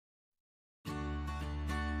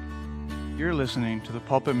You're listening to the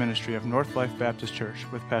pulpit ministry of North Life Baptist Church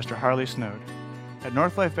with Pastor Harley Snode. At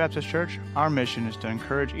North Life Baptist Church, our mission is to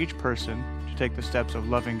encourage each person to take the steps of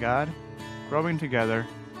loving God, growing together,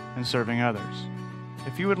 and serving others.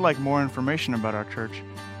 If you would like more information about our church,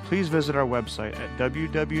 please visit our website at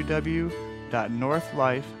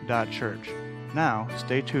www.northlife.church. Now,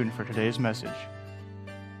 stay tuned for today's message.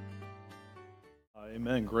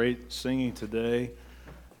 Amen. Great singing today,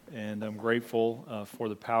 and I'm grateful for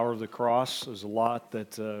the power of the cross. There's a lot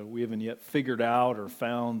that we haven't yet figured out or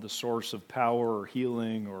found the source of power or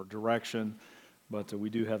healing or direction, but we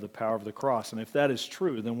do have the power of the cross. And if that is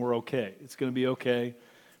true, then we're okay. It's going to be okay.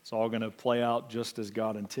 It's all going to play out just as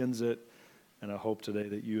God intends it. And I hope today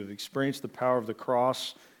that you have experienced the power of the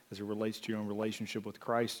cross as it relates to your own relationship with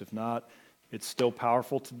Christ. If not, it's still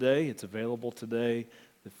powerful today. It's available today.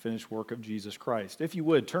 The finished work of Jesus Christ. If you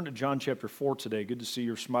would, turn to John chapter 4 today. Good to see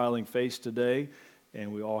your smiling face today,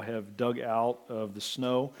 and we all have dug out of the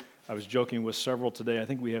snow. I was joking with several today. I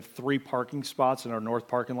think we have 3 parking spots in our north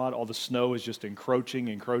parking lot. All the snow is just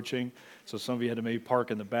encroaching, so some of you had to maybe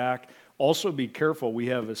park in the back. Also be careful, we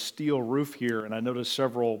have a steel roof here, and I noticed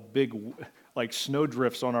several big snow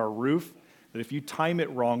drifts on our roof, that if you time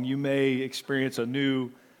it wrong, you may experience a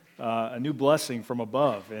new blessing from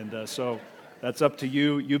above, and so that's up to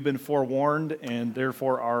you. You've been forewarned, and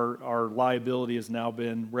therefore our liability has now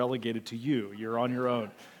been relegated to you. You're on your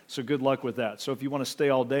own. So good luck with that. So if you want to stay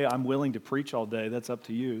all day, I'm willing to preach all day. That's up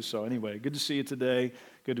to you. So anyway, good to see you today.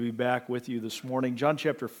 Good to be back with you this morning. John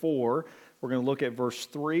chapter 4, we're going to look at verse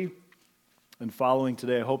 3. And following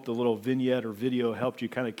today, I hope the little vignette or video helped you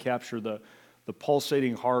kind of capture the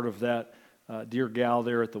pulsating heart of that dear gal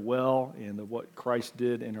there at the well and what Christ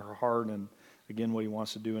did in her heart and again, what he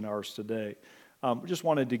wants to do in ours today. We just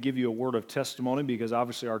wanted to give you a word of testimony because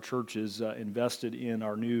obviously our church is invested in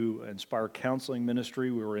our new Inspire Counseling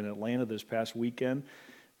Ministry. We were in Atlanta this past weekend,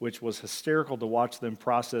 which was hysterical to watch them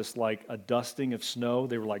process like a dusting of snow.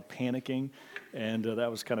 They were like panicking, and that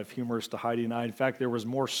was kind of humorous to Heidi and I. In fact, there was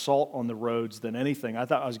more salt on the roads than anything. I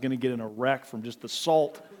thought I was going to get in a wreck from just the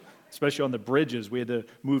salt, especially on the bridges. We had to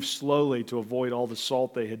move slowly to avoid all the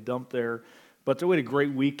salt they had dumped there. But we had a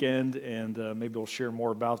great weekend, and maybe we'll share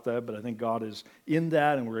more about that. But I think God is in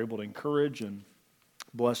that, and we're able to encourage and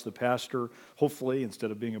bless the pastor, hopefully,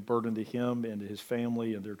 instead of being a burden to him and to his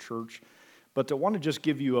family and their church. But I want to just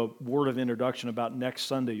give you a word of introduction about next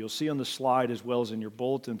Sunday. You'll see on the slide as well as in your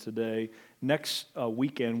bulletin today, next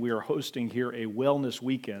weekend we are hosting here a wellness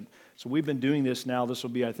weekend. So we've been doing this now. This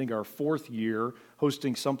will be, I think, our 4th year,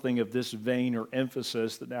 hosting something of this vein or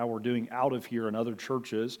emphasis that now we're doing out of here in other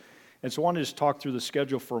churches. And so I want to just talk through the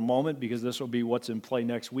schedule for a moment because this will be what's in play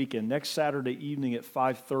next weekend. Next Saturday evening at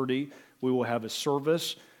 5:30, we will have a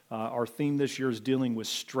service. Our theme this year is dealing with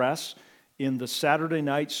stress. In the Saturday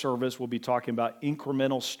night service, we'll be talking about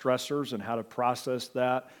incremental stressors and how to process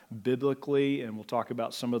that biblically, and we'll talk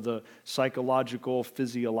about some of the psychological,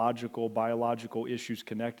 physiological, biological issues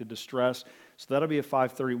connected to stress. So that'll be at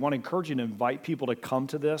 5:30. I want to encourage you to invite people to come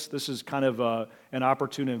to this. This is kind of an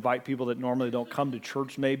opportunity to invite people that normally don't come to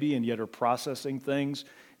church maybe and yet are processing things.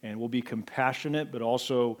 And we'll be compassionate but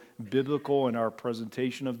also biblical in our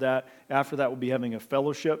presentation of that. After that, we'll be having a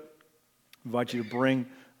fellowship. I invite you to bring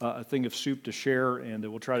a thing of soup to share, and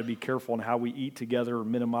we'll try to be careful on how we eat together,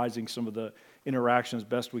 minimizing some of the interactions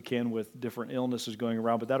best we can with different illnesses going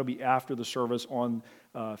around. But that'll be after the service on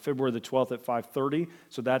February the 12th at 5:30.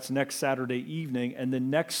 So that's next Saturday evening. And then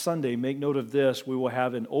next Sunday, make note of this, we will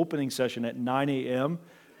have an opening session at 9 a.m.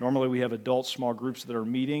 Normally we have adult small groups that are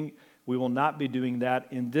meeting. We will not be doing that.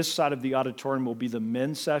 In this side of the auditorium will be the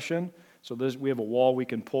men's session. So we have a wall we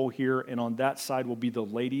can pull here, and on that side will be the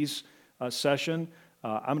ladies' session.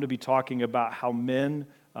 I'm going to be talking about how men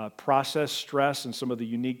process stress and some of the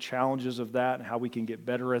unique challenges of that and how we can get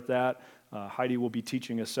better at that. Heidi will be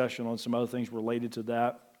teaching a session on some other things related to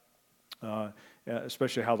that,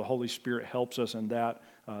 especially how the Holy Spirit helps us in that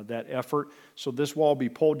effort. So this wall will be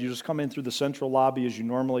pulled. You just come in through the central lobby as you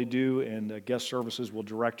normally do, and guest services will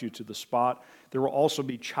direct you to the spot. There will also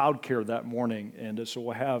be childcare that morning, and so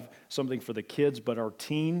we'll have something for the kids, but our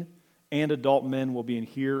teen and adult men will be in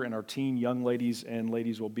here, and our teen young ladies and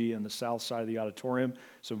ladies will be in the south side of the auditorium.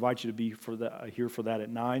 So I invite you to be here for that at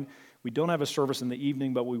 9. We don't have a service in the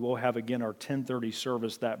evening, but we will have, again, our 10:30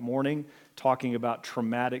 service that morning, talking about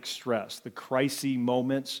traumatic stress, the crisis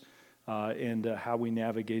moments, and how we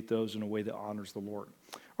navigate those in a way that honors the Lord.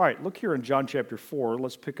 All right, look here in John chapter 4.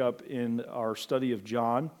 Let's pick up in our study of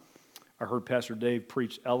John. I heard Pastor Dave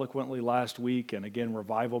preach eloquently last week, and again,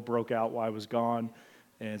 revival broke out while I was gone.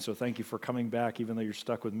 And so thank you for coming back, even though you're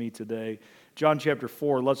stuck with me today. John chapter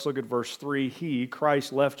 4, let's look at verse 3. He,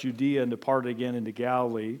 Christ, left Judea and departed again into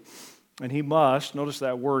Galilee. And he must, notice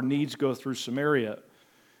that word, needs go through Samaria.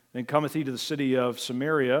 Then cometh he to the city of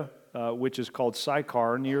Samaria, which is called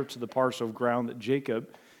Sychar, near to the parcel of ground that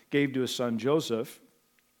Jacob gave to his son Joseph.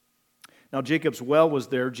 Now Jacob's well was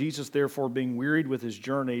there. Jesus, therefore, being wearied with his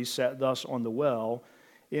journey, sat thus on the well,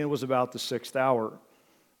 and it was about the 6th hour.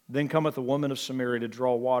 Then cometh a woman of Samaria to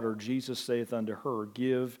draw water. Jesus saith unto her,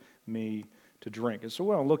 Give me to drink. And so we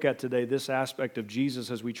want to look at today this aspect of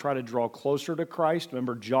Jesus as we try to draw closer to Christ.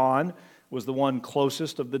 Remember, John was the one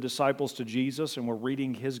closest of the disciples to Jesus, and we're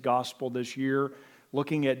reading his gospel this year,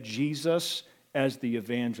 looking at Jesus as the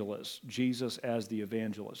evangelist. Jesus as the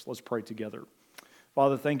evangelist. Let's pray together.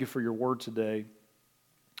 Father, thank you for your word today.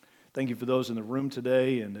 Thank you for those in the room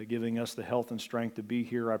today and giving us the health and strength to be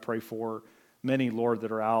here. I pray for many, Lord,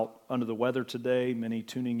 that are out under the weather today, many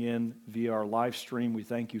tuning in via our live stream. We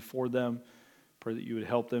thank you for them. Pray that you would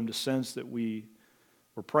help them to sense that we're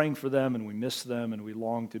praying for them and we miss them and we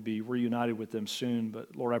long to be reunited with them soon.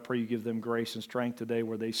 But Lord, I pray you give them grace and strength today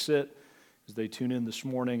where they sit as they tune in this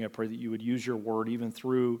morning. I pray that you would use your word even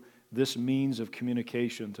through this means of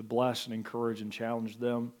communication to bless and encourage and challenge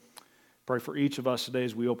them. Pray for each of us today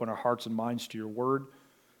as we open our hearts and minds to your word.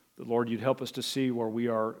 That, Lord, you'd help us to see where we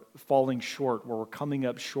are falling short, where we're coming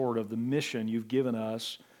up short of the mission you've given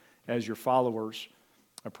us as your followers.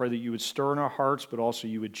 I pray that you would stir in our hearts, but also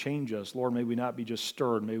you would change us. Lord, may we not be just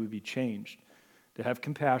stirred, may we be changed. To have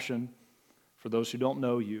compassion for those who don't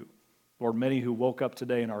know you. Lord, many who woke up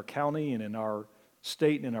today in our county and in our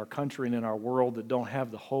state and in our country and in our world that don't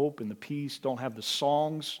have the hope and the peace, don't have the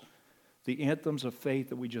songs, the anthems of faith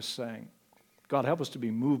that we just sang. God, help us to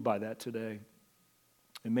be moved by that today.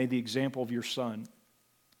 And may the example of your Son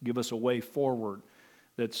give us a way forward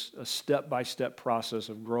that's a step-by-step process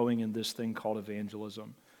of growing in this thing called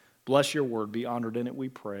evangelism. Bless your word. Be honored in it, we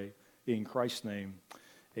pray. In Christ's name,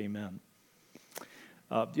 amen.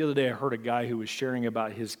 The other day I heard a guy who was sharing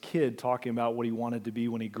about his kid talking about what he wanted to be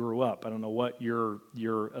when he grew up. I don't know what your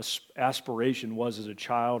aspiration was as a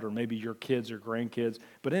child, or maybe your kids or grandkids,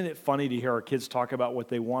 but isn't it funny to hear our kids talk about what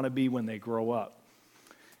they want to be when they grow up?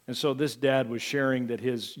 And so this dad was sharing that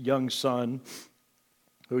his young son,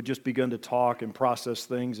 who had just begun to talk and process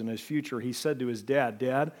things in his future, he said to his dad,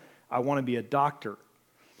 Dad, I want to be a doctor.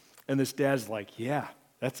 And this dad's like, yeah,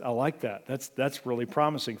 I like that. That's really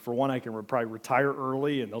promising. For one, I can probably retire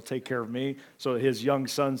early and they'll take care of me. So his young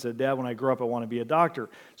son said, Dad, when I grow up, I want to be a doctor.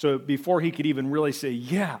 So before he could even really say,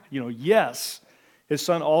 yes, his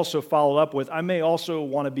son also followed up with, I may also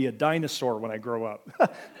want to be a dinosaur when I grow up.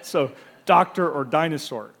 So doctor or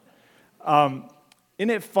dinosaur.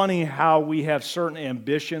 Isn't it funny how we have certain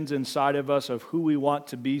ambitions inside of us of who we want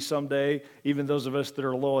to be someday, even those of us that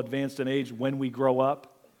are a little advanced in age when we grow up?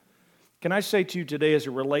 Can I say to you today, as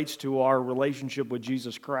it relates to our relationship with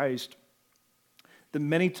Jesus Christ, that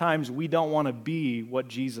many times we don't want to be what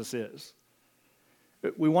Jesus is.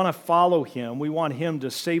 We want to follow him. We want him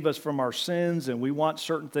to save us from our sins, and we want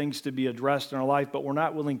certain things to be addressed in our life, but we're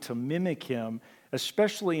not willing to mimic him,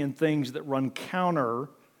 especially in things that run counter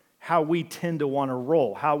how we tend to want to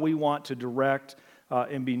roll, how we want to direct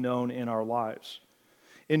and be known in our lives.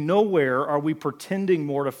 In nowhere are we pretending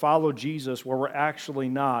more to follow Jesus where we're actually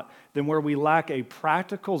not than where we lack a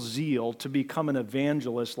practical zeal to become an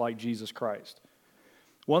evangelist like Jesus Christ.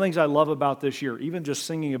 One of the things I love about this year, even just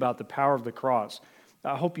singing about the power of the cross,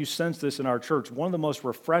 I hope you sense this in our church. One of the most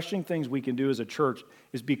refreshing things we can do as a church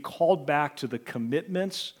is be called back to the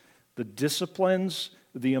commitments, the disciplines,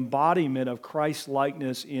 the embodiment of Christ's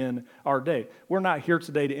likeness in our day. We're not here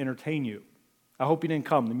today to entertain you. I hope you didn't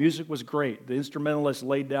come. The music was great. The instrumentalists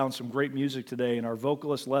laid down some great music today, and our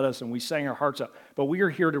vocalists led us, and we sang our hearts out. But we are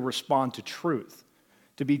here to respond to truth,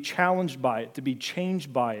 to be challenged by it, to be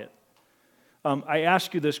changed by it. I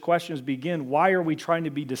ask you this question as begin, why are we trying to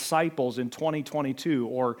be disciples in 2022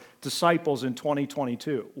 or disciples in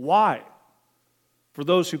 2022? Why? For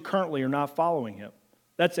those who currently are not following him.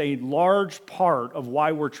 That's a large part of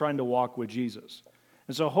why we're trying to walk with Jesus.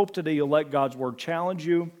 And so I hope today you'll let God's word challenge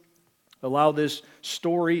you. Allow this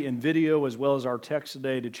story and video as well as our text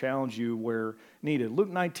today to challenge you where needed.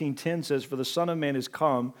 Luke 19:10 says, For the Son of Man is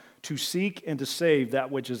come to seek and to save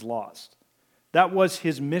that which is lost. That was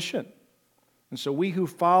his mission. And so we who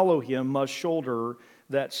follow him must shoulder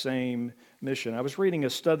that same mission. I was reading a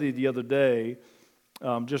study the other day,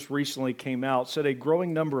 just recently came out, said a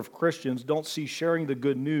growing number of Christians don't see sharing the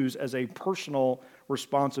good news as a personal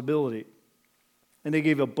responsibility. And they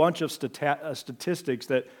gave a bunch of statistics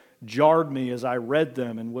that jarred me as I read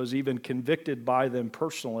them and was even convicted by them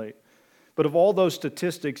personally. But of all those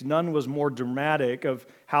statistics, none was more dramatic of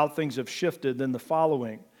how things have shifted than the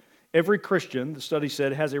following. Every Christian, the study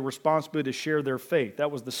said, has a responsibility to share their faith. That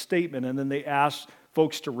was the statement, and then they asked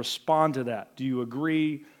folks to respond to that. Do you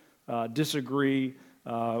agree, disagree,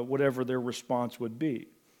 whatever their response would be.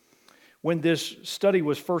 When this study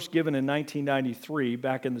was first given in 1993,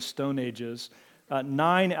 back in the Stone Ages,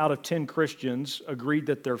 9 out of 10 Christians agreed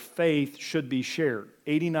that their faith should be shared.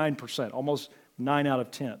 89%, almost 9 out of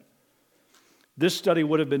 10. This study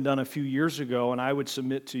would have been done a few years ago, and I would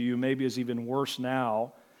submit to you maybe is even worse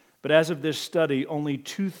now. But as of this study, only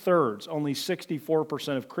 2/3, only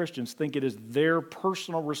 64% of Christians think it is their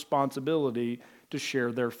personal responsibility to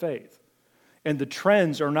share their faith. And the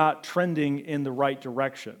trends are not trending in the right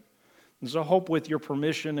direction. And so I hope with your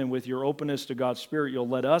permission and with your openness to God's Spirit, you'll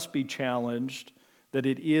let us be challenged that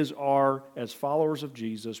it is our, as followers of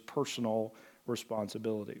Jesus, personal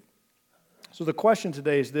responsibility. So the question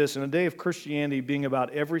today is this: in a day of Christianity being about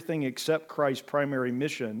everything except Christ's primary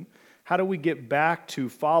mission, how do we get back to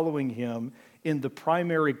following Him in the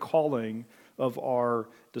primary calling of our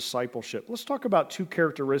discipleship? Let's talk about 2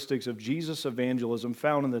 characteristics of Jesus' evangelism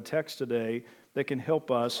found in the text today that can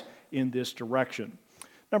help us in this direction.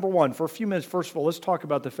 Number 1, for a few minutes, first of all, let's talk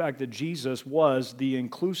about the fact that Jesus was the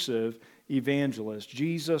inclusive evangelist.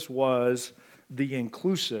 Jesus was the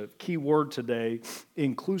inclusive, key word today,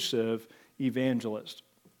 inclusive evangelist.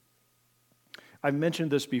 I've mentioned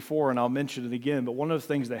this before, and I'll mention it again, but one of the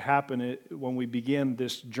things that happened when we began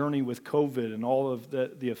this journey with COVID and all of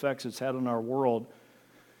the effects it's had on our world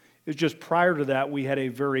is just prior to that, we had a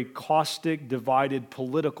very caustic, divided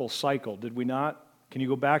political cycle, did we not? Can you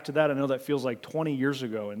go back to that? I know that feels like 20 years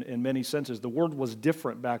ago in many senses. The world was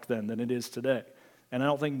different back then than it is today. And I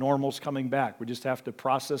don't think normal's coming back. We just have to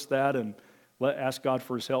process that and ask God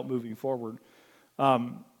for His help moving forward.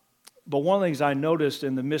 But one of the things I noticed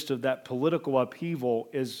in the midst of that political upheaval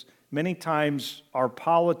is many times our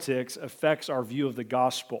politics affects our view of the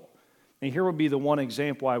gospel. And here would be the one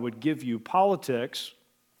example I would give you. Politics,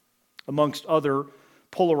 amongst other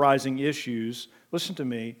polarizing issues, listen to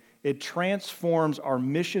me, it transforms our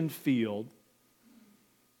mission field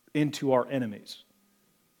into our enemies.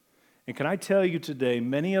 And can I tell you today,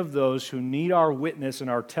 many of those who need our witness and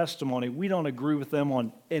our testimony, we don't agree with them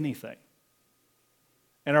on anything.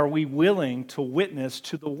 And are we willing to witness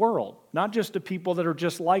to the world? Not just to people that are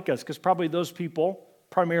just like us, because probably those people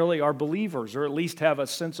primarily are believers, or at least have a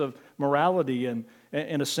sense of morality and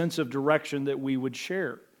a sense of direction that we would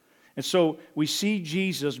share. And so we see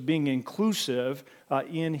Jesus being inclusive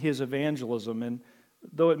in His evangelism. And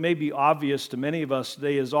though it may be obvious to many of us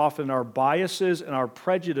today, is often our biases and our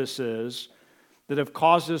prejudices that have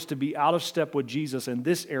caused us to be out of step with Jesus in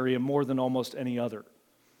this area more than almost any other.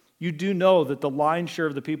 You do know that the lion's share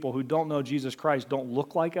of the people who don't know Jesus Christ don't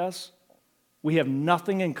look like us. We have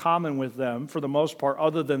nothing in common with them for the most part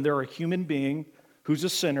other than they're a human being who's a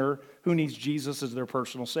sinner who needs Jesus as their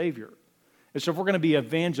personal Savior. And so if we're going to be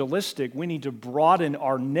evangelistic, we need to broaden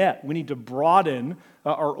our net. We need to broaden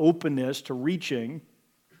our openness to reaching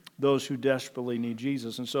those who desperately need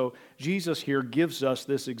Jesus. And so Jesus here gives us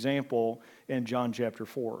this example in John chapter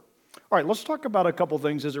 4. All right, let's talk about a couple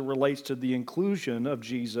things as it relates to the inclusion of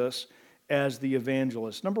Jesus as the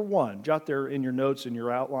evangelist. Number 1, jot there in your notes, in your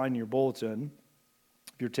outline, in your bulletin,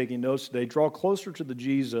 if you're taking notes today, draw closer to the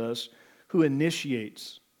Jesus who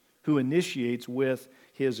initiates with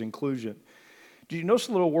His inclusion. Did you notice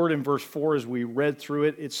a little word in verse 4 as we read through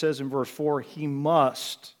it? It says in verse 4, He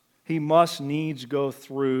must needs go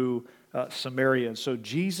through Samaria. And so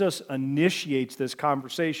Jesus initiates this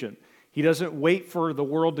conversation. He doesn't wait for the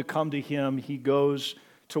world to come to Him. He goes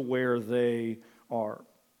to where they are.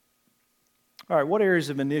 All right, what areas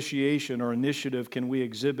of initiation or initiative can we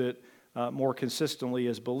exhibit more consistently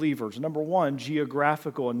as believers? Number 1,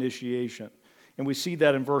 geographical initiation. And we see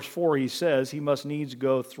that in verse 4. He says He must needs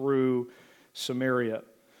go through Samaria.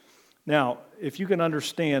 Now, if you can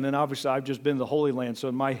understand, and obviously I've just been to the Holy Land, so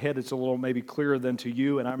in my head it's a little maybe clearer than to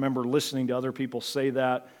you, and I remember listening to other people say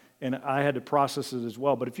that, and I had to process it as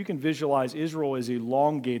well. But if you can visualize, Israel is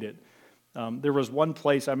elongated. There was one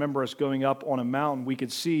place, I remember us going up on a mountain, we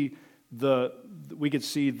could see the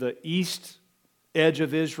east edge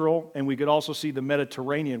of Israel, and we could also see the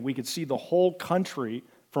Mediterranean. We could see the whole country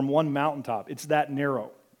from one mountaintop. It's that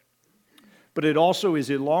narrow. But it also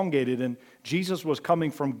is elongated, and Jesus was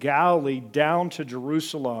coming from Galilee down to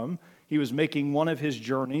Jerusalem. He was making one of His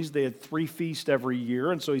journeys. They had 3 feasts every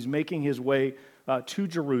year, and so He's making His way to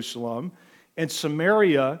Jerusalem. And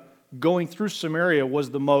Samaria, going through Samaria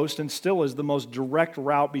was the most, and still is the most direct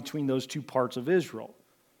route between those two parts of Israel.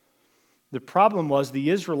 The problem was the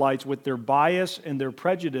Israelites, with their bias and their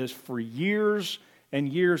prejudice for years and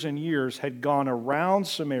years and years, had gone around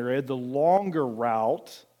Samaria, the longer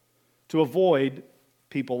route, to avoid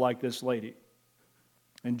people like this lady.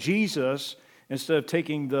 And Jesus, instead of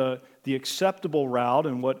taking the acceptable route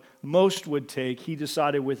and what most would take, he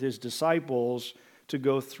decided with his disciples to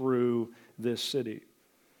go through this city.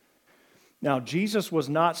 Now, Jesus was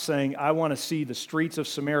not saying, I want to see the streets of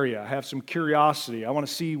Samaria. I have some curiosity. I want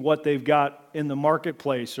to see what they've got in the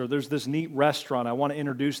marketplace, or there's this neat restaurant I want to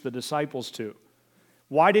introduce the disciples to.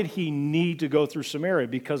 Why did he need to go through Samaria?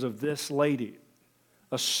 Because of this lady.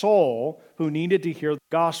 A soul who needed to hear the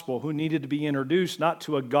gospel, who needed to be introduced not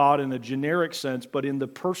to a God in a generic sense, but in the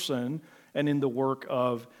person and in the work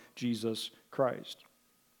of Jesus Christ.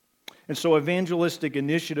 And so evangelistic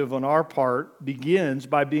initiative on our part begins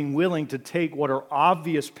by being willing to take what are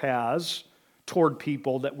obvious paths toward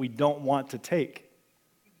people that we don't want to take.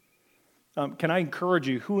 Can I encourage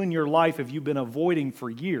you, who in your life have you been avoiding for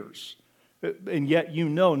years, and yet you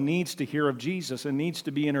know needs to hear of Jesus and needs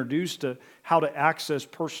to be introduced to how to access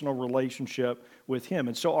personal relationship with Him?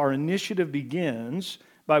 And so our initiative begins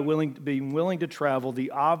by being willing to travel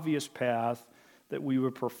the obvious path that we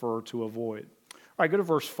would prefer to avoid. All right, go to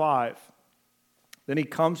verse 5. Then he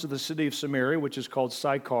comes to the city of Samaria, which is called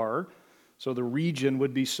Sychar. So the region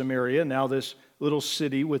would be Samaria. Now this little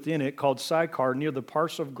city within it called Sychar, near the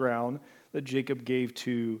parcel of ground that Jacob gave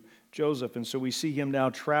to Joseph. And so we see him now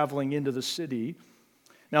traveling into the city.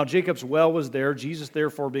 Now Jacob's well was there. Jesus,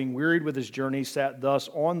 therefore, being wearied with his journey, sat thus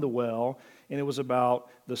on the well, and it was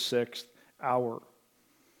about the 6th hour.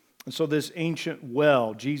 And so this ancient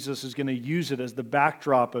well, Jesus is going to use it as the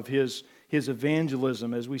backdrop of his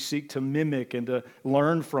evangelism as we seek to mimic and to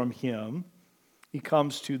learn from him. He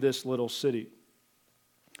comes to this little city.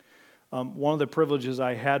 One of the privileges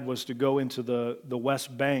I had was to go into the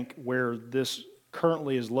West Bank where this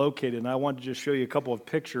currently is located, and I wanted to just show you a couple of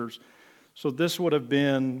pictures. So this would have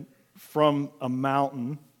been from a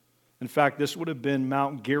mountain. In fact, this would have been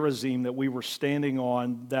Mount Gerizim that we were standing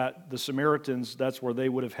on, that the Samaritans, that's where they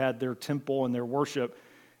would have had their temple and their worship.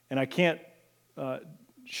 And I can't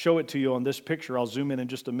show it to you on this picture. I'll zoom in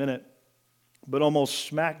just a minute. But almost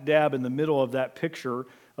smack dab in the middle of that picture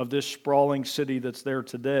of this sprawling city that's there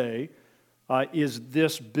today is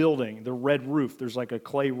this building, the red roof. There's like a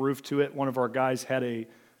clay roof to it. One of our guys had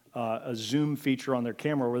a zoom feature on their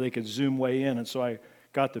camera where they could zoom way in, and so I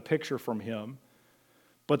got the picture from him.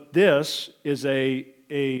 But this is a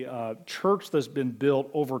church that's been built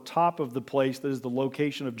over top of the place that is the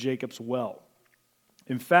location of Jacob's well.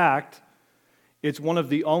 In fact, it's one of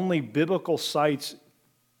the only biblical sites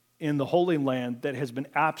in the Holy Land that has been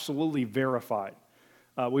absolutely verified.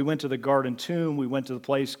 We went to the Garden Tomb, we went to the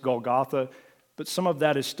place Golgotha, but some of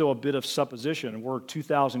that is still a bit of supposition. We're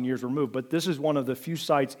 2,000 years removed, but this is one of the few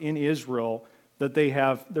sites in Israel that they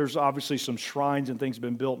have. There's obviously some shrines and things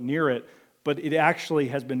been built near it, but it actually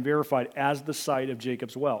has been verified as the site of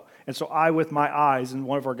Jacob's well. And so I, with my eyes, and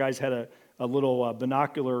one of our guys had a little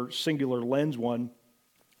binocular singular lens one,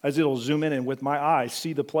 as it'll zoom in and with my eyes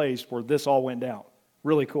see the place where this all went down.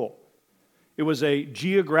 Really cool. It was a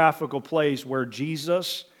geographical place where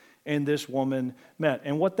Jesus and this woman met.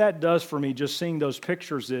 And what that does for me, just seeing those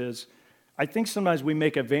pictures, is I think sometimes we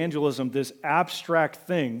make evangelism this abstract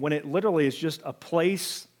thing when it literally is just a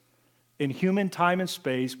place in human time and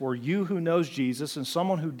space where you who knows Jesus and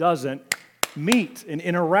someone who doesn't meet and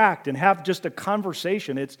interact and have just a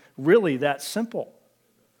conversation. It's really that simple.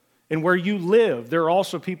 And where you live, there are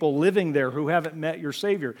also people living there who haven't met your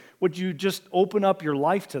Savior. Would you just open up your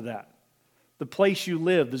life to that? The place you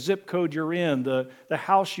live, the zip code you're in, the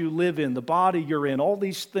house you live in, the body you're in, all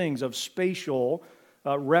these things of spatial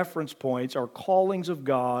reference points are callings of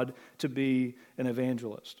God to be an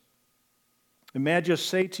evangelist. And may I just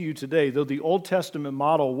say to you today, though the Old Testament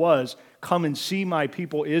model was, come and see my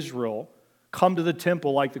people Israel, come to the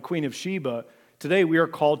temple like the Queen of Sheba, today we are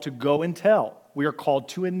called to go and tell. We are called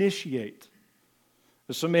to initiate.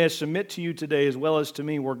 So may I submit to you today, as well as to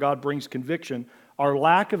me, where God brings conviction, our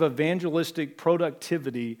lack of evangelistic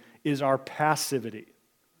productivity is our passivity.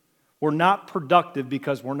 We're not productive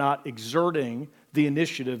because we're not exerting the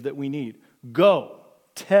initiative that we need. Go,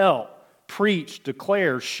 tell, preach,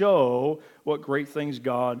 declare, show what great things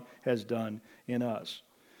God has done in us.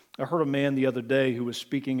 I heard a man the other day who was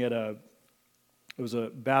speaking at it was a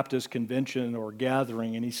Baptist convention or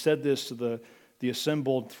gathering, and he said this to the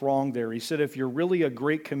assembled throng there. He said, if you're really a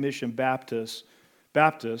Great Commission Baptist,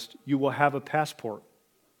 you will have a passport.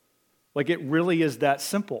 Like, it really is that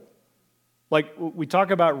simple. Like, we talk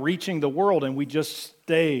about reaching the world and we just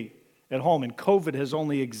stay at home. And COVID has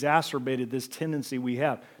only exacerbated this tendency we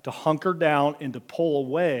have to hunker down and to pull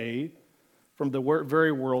away from the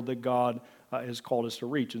very world that God has called us to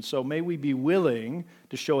reach. And so may we be willing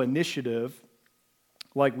to show initiative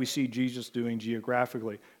like we see Jesus doing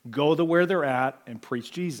geographically. Go to where they're at and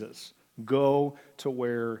preach Jesus. Go to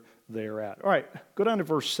where they're at. All right, go down to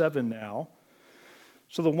verse 7 now.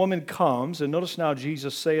 So the woman comes, and notice now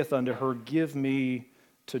Jesus saith unto her, give me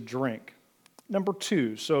to drink. Number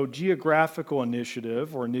 2, so geographical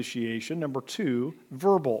initiative or initiation. Number 2,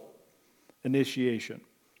 verbal initiation.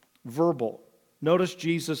 Verbal. Notice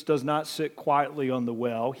Jesus does not sit quietly on the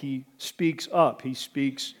well. He speaks up. He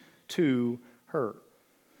speaks to her.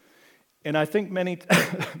 And I think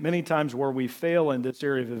many times where we fail in this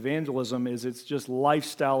area of evangelism is it's just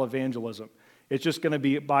lifestyle evangelism. It's just going to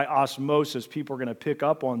be by osmosis. People are going to pick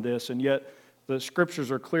up on this, and yet the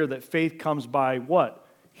scriptures are clear that faith comes by what?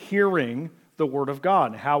 Hearing the word of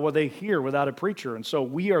God. How will they hear without a preacher? And so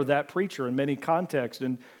we are that preacher in many contexts,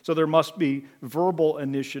 and so there must be verbal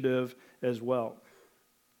initiative as well.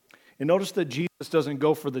 And notice that Jesus doesn't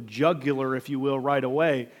go for the jugular, if you will, right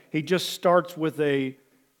away. He just starts with a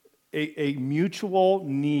mutual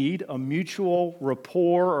need, a mutual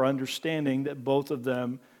rapport or understanding that both of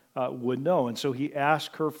them would know. And so he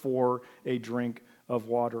asked her for a drink of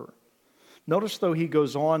water. Notice, though, he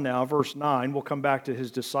goes on now, verse 9, we'll come back to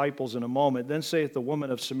his disciples in a moment. Then saith the woman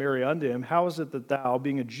of Samaria unto him, how is it that thou,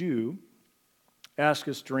 being a Jew,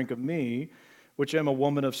 askest drink of me, which am a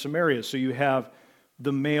woman of Samaria? So you have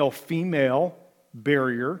the male-female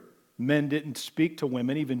barrier. Men didn't speak to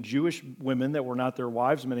women, even Jewish women that were not their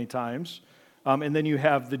wives many times. And then you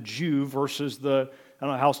have the Jew versus the, I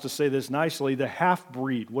don't know how else to say this nicely, the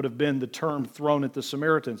half-breed would have been the term thrown at the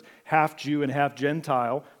Samaritans. Half Jew and half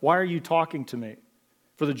Gentile. Why are you talking to me?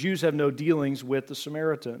 For the Jews have no dealings with the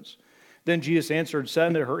Samaritans. Then Jesus answered and said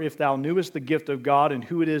unto her, if thou knewest the gift of God and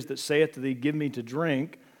who it is that saith to thee, give me to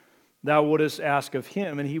drink, thou wouldest ask of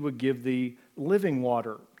him, and he would give thee living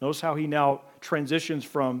water. Notice how he now transitions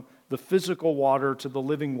from the physical water to the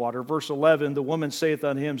living water. Verse 11, the woman saith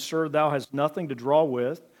unto him, sir, thou hast nothing to draw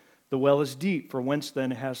with. The well is deep. For whence then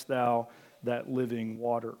hast thou that living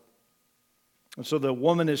water? And so the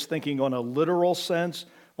woman is thinking on a literal sense,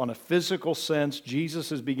 on a physical sense.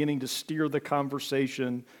 Jesus is beginning to steer the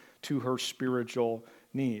conversation to her spiritual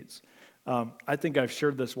needs. I think I've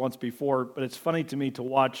shared this once before, but it's funny to me to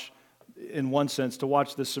watch, in one sense, to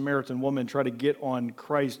watch this Samaritan woman try to get on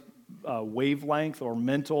Christ's wavelength or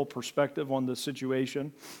mental perspective on the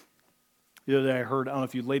situation. The other day I heard, I don't know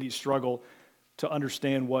if you ladies struggle to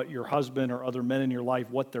understand what your husband or other men in your life,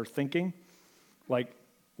 what they're thinking. Like,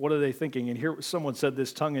 what are they thinking? And here someone said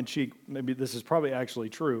this tongue-in-cheek, maybe this is probably actually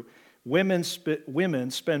true. Women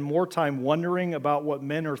spend more time wondering about what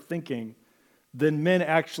men are thinking than men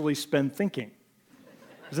actually spend thinking.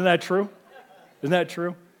 Isn't that true? Isn't that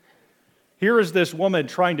true? Here is this woman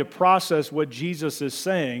trying to process what Jesus is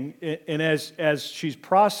saying, and as she's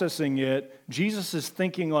processing it, Jesus is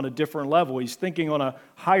thinking on a different level. He's thinking on a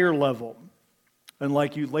higher level.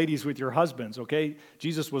 Unlike you ladies with your husbands, okay?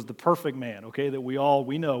 Jesus was the perfect man, okay, that we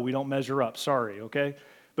know we don't measure up, sorry, okay?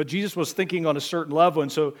 But Jesus was thinking on a certain level,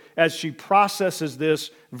 and so as she processes this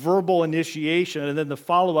verbal initiation and then the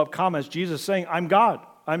follow-up comments, Jesus is saying, I'm God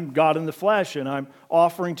in the flesh, and I'm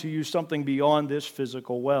offering to you something beyond this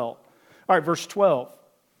physical well. All right, verse 12.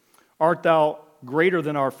 Art thou greater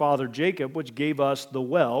than our father Jacob, which gave us the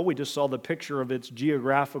well? We just saw the picture of its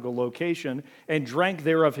geographical location, and drank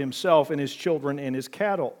thereof himself and his children and his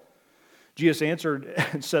cattle. Jesus answered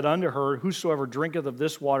and said unto her, whosoever drinketh of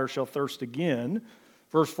this water shall thirst again.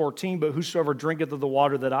 Verse 14, but whosoever drinketh of the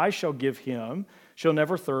water that I shall give him shall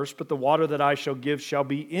never thirst, but the water that I shall give shall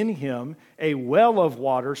be in him a well of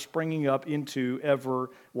water springing up into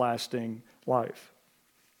everlasting life.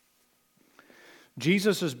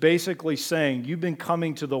 Jesus is basically saying, you've been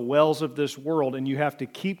coming to the wells of this world and you have to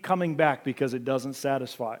keep coming back because it doesn't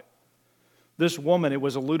satisfy. This woman, it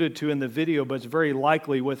was alluded to in the video, but it's very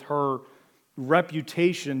likely with her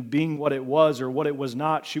reputation being what it was or what it was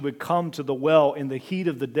not, she would come to the well in the heat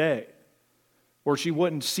of the day, where she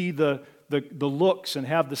wouldn't see the looks and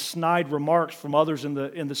have the snide remarks from others in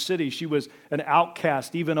the city. She was an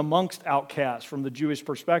outcast, even amongst outcasts from the Jewish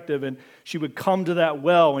perspective, and she would come to that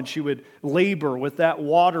well and she would labor with that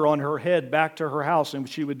water on her head back to her house, and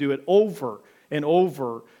she would do it over and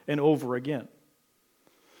over and over again.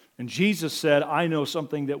 And Jesus said, I know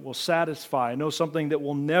something that will satisfy. I know something that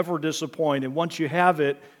will never disappoint. And once you have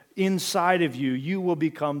it inside of you, you will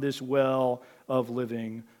become this well of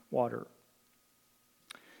living water.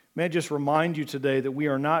 May I just remind you today that we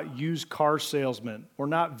are not used car salesmen. We're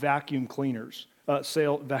not vacuum cleaners.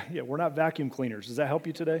 We're not vacuum cleaners. Does that help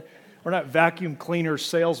you today? We're not vacuum cleaner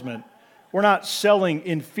salesmen. We're not selling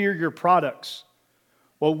inferior products.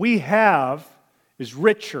 What we have is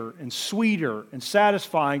richer and sweeter and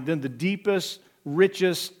satisfying than the deepest,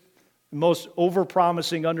 richest, most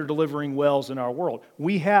over-promising, under-delivering wells in our world.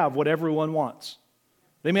 We have what everyone wants.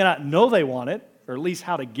 They may not know they want it, or at least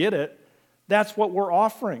how to get it. That's what we're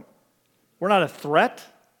offering. We're not a threat,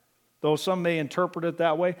 though some may interpret it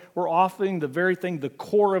that way. We're offering the very thing, the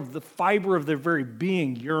core of the fiber of their very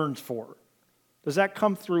being yearns for. Does that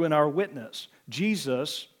come through in our witness?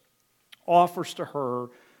 Jesus offers to her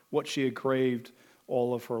what she had craved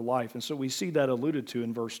all of her life. And so we see that alluded to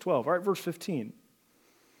in verse 12. All right, verse 15.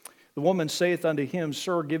 The woman saith unto him,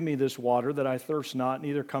 Sir, give me this water that I thirst not,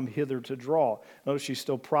 neither come hither to draw. Notice she's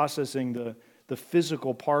still processing the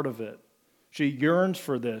physical part of it. She yearns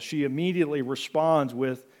for this. She immediately responds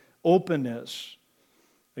with openness.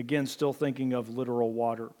 Again, still thinking of literal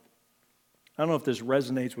water. I don't know if this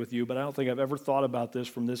resonates with you, but I don't think I've ever thought about this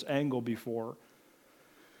from this angle before.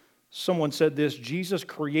 Someone said this, Jesus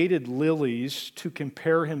created lilies to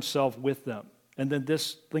compare himself with them. And then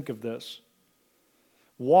think of this.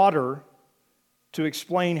 Water to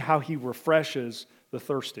explain how he refreshes the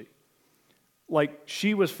thirsty. Like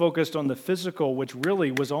she was focused on the physical, which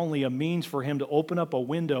really was only a means for him to open up a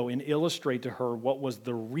window and illustrate to her what was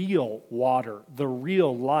the real water, the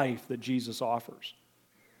real life that Jesus offers.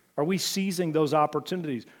 Are we seizing those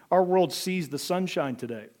opportunities? Our world sees the sunshine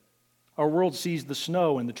today. Our world sees the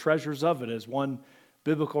snow and the treasures of it, as one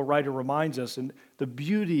biblical writer reminds us, and the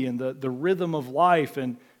beauty and the rhythm of life,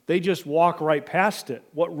 and they just walk right past it.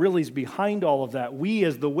 What really is behind all of that? We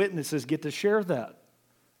as the witnesses get to share that.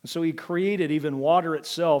 And so he created even water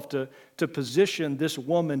itself to position this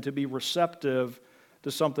woman to be receptive to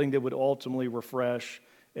something that would ultimately refresh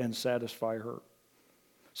and satisfy her.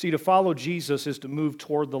 See, to follow Jesus is to move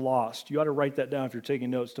toward the lost. You ought to write that down if you're taking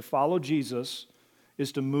notes. To follow Jesus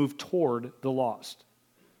is to move toward the lost.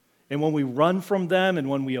 And when we run from them and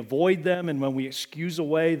when we avoid them and when we excuse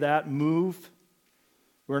away that move,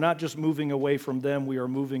 we're not just moving away from them, we are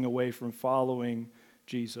moving away from following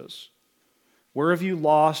Jesus. Where have you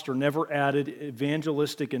lost or never added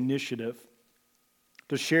evangelistic initiative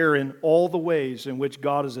to share in all the ways in which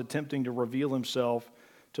God is attempting to reveal himself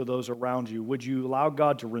to those around you? Would you allow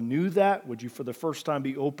God to renew that? Would you for the first time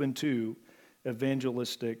be open to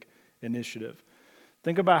evangelistic initiative?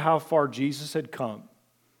 Think about how far Jesus had come.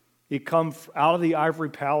 He'd come out of the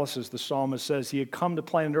ivory palaces, the psalmist says. He had come to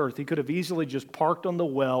planet Earth. He could have easily just parked on the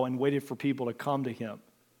well and waited for people to come to him.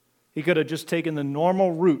 He could have just taken the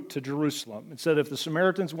normal route to Jerusalem and said, if the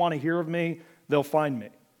Samaritans want to hear of me, they'll find me.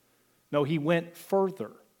 No, he went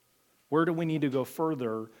further. Where do we need to go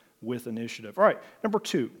further with initiative? All right, number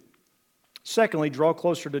 2. Secondly, draw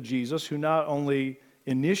closer to Jesus, who not only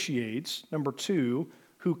initiates, number 2,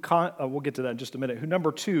 we'll get to that in just a minute, who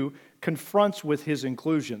number 2, confronts with his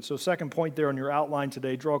inclusion. So second point there on your outline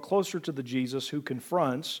today, draw closer to the Jesus who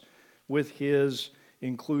confronts with his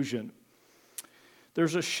inclusion.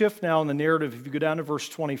 There's a shift now in the narrative. If you go down to verse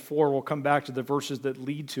 24, we'll come back to the verses that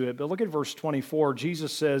lead to it. But look at verse 24.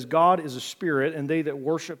 Jesus says, God is a spirit, and they that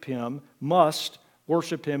worship him must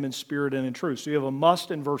worship him in spirit and in truth. So you have a must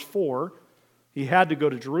in verse 4. He had to go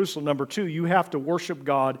to Jerusalem. Number 2, you have to worship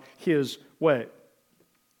God his way.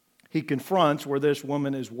 He confronts where this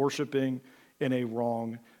woman is worshiping in a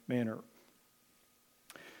wrong manner.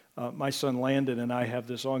 My son Landon and I have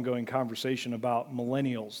this ongoing conversation about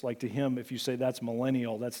millennials. Like to him, if you say that's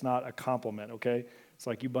millennial, that's not a compliment, okay? It's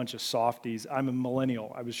like you bunch of softies. I'm a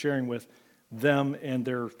millennial. I was sharing with them and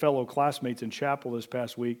their fellow classmates in chapel this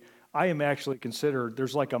past week. I am actually considered,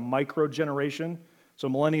 there's like a micro generation. So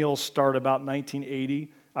millennials start about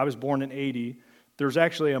 1980. I was born in 80. There's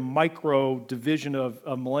actually a micro division of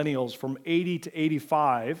millennials from 80 to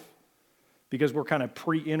 85, because we're kind of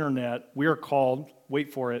pre-internet. We are called,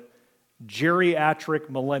 wait for it,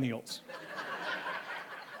 geriatric millennials.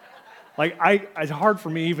 It's hard for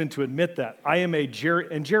me even to admit that. I am and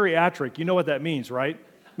geriatric, you know what that means, right?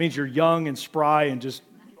 It means you're young and spry and just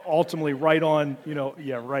ultimately right on,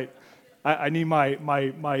 yeah, right. I need my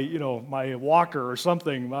walker or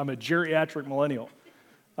something. I'm a geriatric millennial.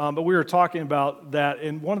 But we were talking about that,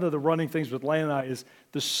 and one of the running things with Lane and I is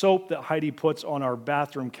the soap that Heidi puts on our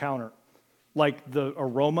bathroom counter, like the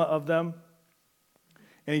aroma of them.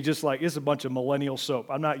 And he just it's a bunch of millennial soap.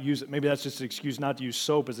 I'm not using, maybe that's just an excuse not to use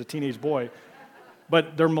soap as a teenage boy,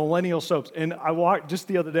 but they're millennial soaps. And just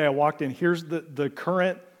the other day, I walked in, here's the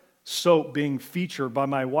current soap being featured by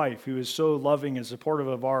my wife, who is so loving and supportive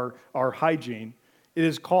of our hygiene. It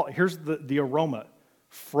is called, here's the aroma,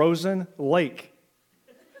 frozen lake.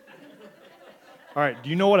 All right, do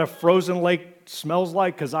you know what a frozen lake smells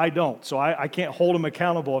like? Because I don't, so I can't hold them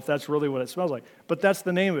accountable if that's really what it smells like. But that's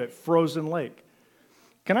the name of it, frozen lake.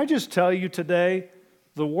 Can I just tell you today,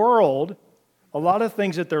 the world, a lot of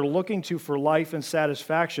things that they're looking to for life and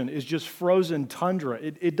satisfaction is just frozen tundra.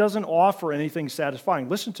 It doesn't offer anything satisfying.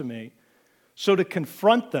 Listen to me. So to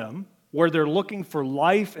confront them where they're looking for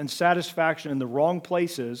life and satisfaction in the wrong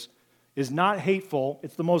places is not hateful.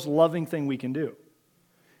 It's the most loving thing we can do.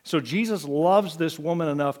 So Jesus loves this woman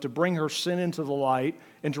enough to bring her sin into the light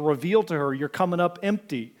and to reveal to her, you're coming up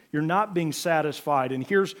empty. You're not being satisfied. And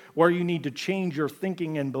here's where you need to change your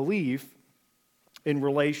thinking and belief in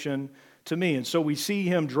relation to me. And so we see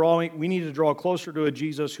him we need to draw closer to a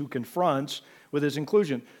Jesus who confronts with his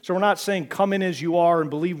inclusion. So we're not saying come in as you are and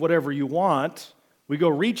believe whatever you want. We go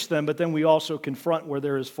reach them, but then we also confront where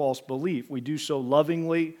there is false belief. We do so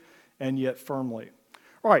lovingly and yet firmly.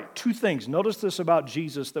 All right, two things. Notice this about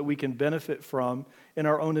Jesus that we can benefit from in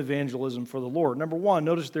our own evangelism for the Lord. Number one,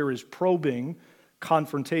 notice there is probing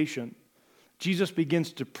confrontation. Jesus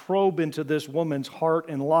begins to probe into this woman's heart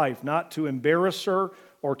and life, not to embarrass her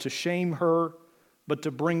or to shame her, but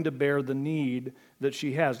to bring to bear the need that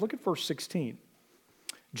she has. Look at verse 16.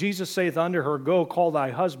 Jesus saith unto her, Go call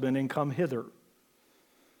thy husband and come hither.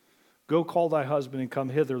 Go call thy husband and come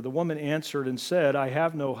hither. The woman answered and said, I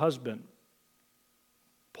have no husband.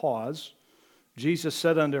 Pause. Jesus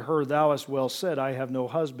said unto her, Thou hast well said, I have no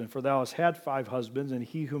husband, for thou hast had 5 husbands, and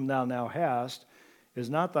he whom thou now hast is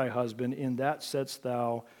not thy husband. In that saidst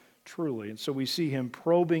thou truly. And so we see him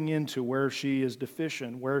probing into where she is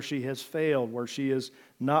deficient, where she has failed, where she is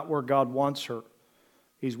not where God wants her.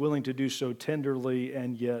 He's willing to do so tenderly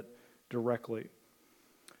and yet directly.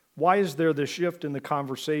 Why is there this shift in the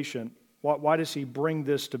conversation? Why does he bring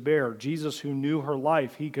this to bear? Jesus, who knew her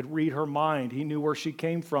life, he could read her mind. He knew where she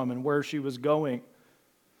came from and where she was going.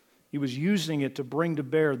 He was using it to bring to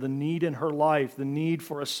bear the need in her life, the need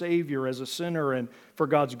for a Savior as a sinner, and for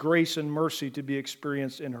God's grace and mercy to be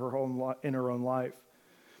experienced in her own life.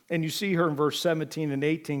 And you see her in verse 17 and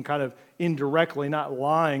 18 kind of indirectly, not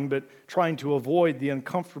lying, but trying to avoid the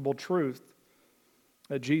uncomfortable truth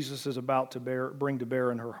that Jesus is about to bring to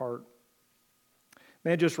bear in her heart.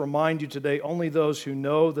 May I just remind you today, only those who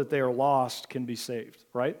know that they are lost can be saved,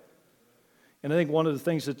 right? And I think one of the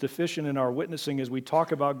things that's deficient in our witnessing is we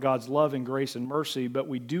talk about God's love and grace and mercy, but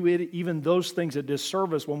we do it, even those things, a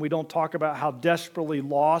disservice when we don't talk about how desperately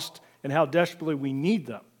lost and how desperately we need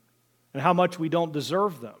them and how much we don't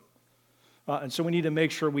deserve them. And so we need to make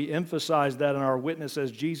sure we emphasize that in our witness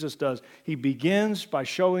as Jesus does. He begins by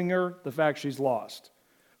showing her the fact she's lost,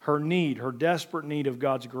 her need, her desperate need of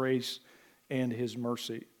God's grace and his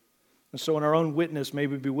mercy. And so in our own witness, may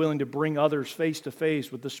we be willing to bring others face to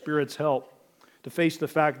face with the Spirit's help, to face the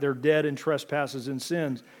fact they're dead in trespasses and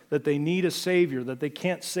sins, that they need a Savior, that they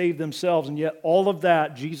can't save themselves, and yet all of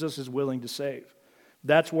that Jesus is willing to save.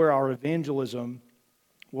 That's where our evangelism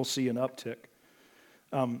will see an uptick.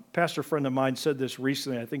 Pastor friend of mine said this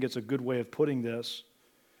recently. I think it's a good way of putting this.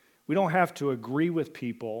 We don't have to agree with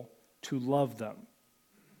people to love them.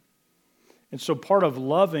 And so part of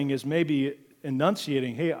loving is maybe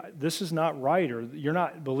enunciating, hey, this is not right, or you're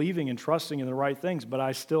not believing and trusting in the right things, but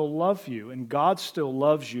I still love you, and God still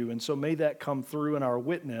loves you. And so may that come through in our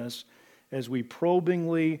witness as we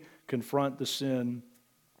probingly confront the sin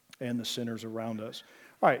and the sinners around us.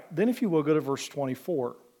 All right, then if you will, go to verse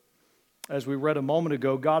 24. As we read a moment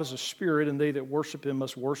ago, God is a spirit, and they that worship him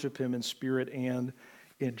must worship him in spirit and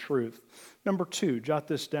in truth. Number 2, jot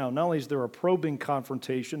this down. Not only is there a probing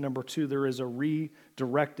confrontation, number 2, there is a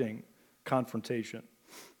redirecting confrontation.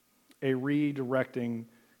 A redirecting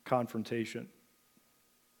confrontation.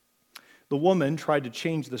 The woman tried to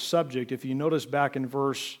change the subject. If you notice back in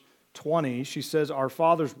verse 20, she says, Our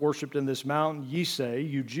fathers worshipped in this mountain. Ye say,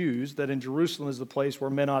 you Jews, that in Jerusalem is the place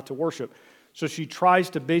where men ought to worship. So she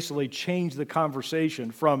tries to basically change the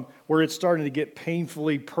conversation from where it's starting to get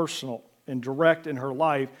painfully personal and direct in her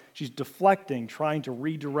life. She's deflecting, trying to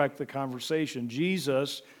redirect the conversation.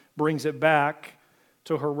 Jesus brings it back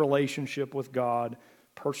to her relationship with God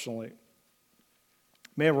personally.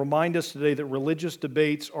 May I remind us today that religious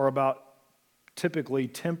debates are about typically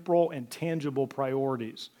temporal and tangible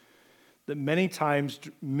priorities that many times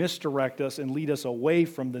misdirect us and lead us away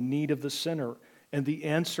from the need of the sinner and the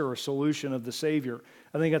answer or solution of the Savior.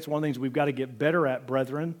 I think that's one of the things we've got to get better at,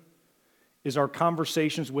 brethren, is our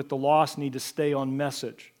conversations with the lost need to stay on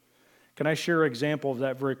message. Can I share an example of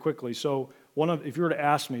that very quickly? So if you were to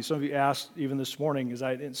ask me, some of you asked even this morning, as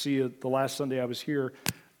I didn't see you the last Sunday I was here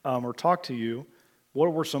or talked to you,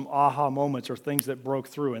 What were some aha moments or things that broke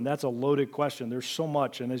through? And that's a loaded question. There's so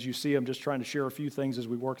much. And as you see, I'm just trying to share a few things as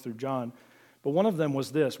we work through John. But one of them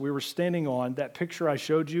was this. We were standing on that picture I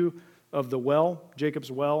showed you of the well,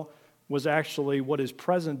 Jacob's well, was actually what is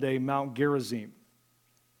present-day Mount Gerizim.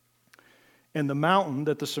 And the mountain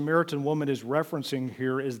that the Samaritan woman is referencing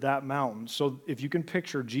here is that mountain. So if you can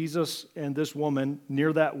picture Jesus and this woman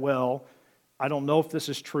near that well, I don't know if this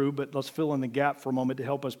is true, but let's fill in the gap for a moment to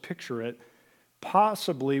help us picture it.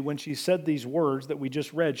 Possibly when she said these words that we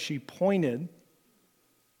just read, she pointed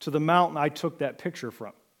to the mountain I took that picture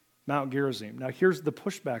from, Mount Gerizim. Now here's the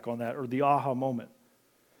pushback on that, or the aha moment.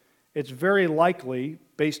 It's very likely,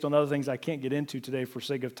 based on other things I can't get into today for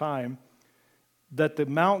sake of time, that the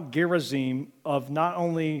Mount Gerizim of not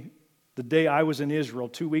only the day I was in Israel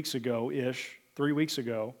 2 weeks ago-ish, 3 weeks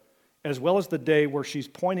ago, as well as the day where she's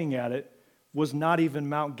pointing at it, was not even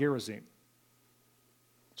Mount Gerizim.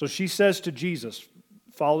 So she says to Jesus,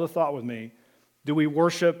 follow the thought with me, do we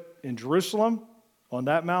worship in Jerusalem, on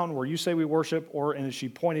that mountain where you say we worship, or, and she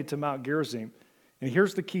pointed to Mount Gerizim. And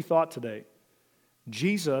here's the key thought today.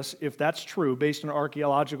 Jesus, if that's true, based on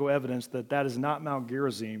archaeological evidence that that is not Mount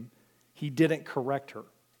Gerizim, he didn't correct her.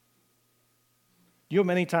 You know,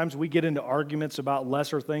 many times we get into arguments about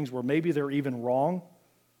lesser things where maybe they're even wrong,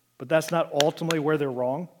 but that's not ultimately where they're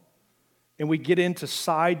wrong. And we get into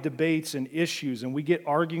side debates and issues, and we get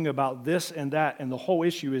arguing about this and that, and the whole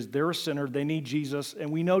issue is they're a sinner, they need Jesus, and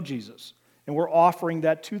we know Jesus. And we're offering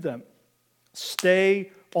that to them.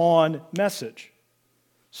 Stay on message.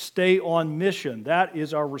 Stay on mission. That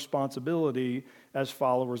is our responsibility as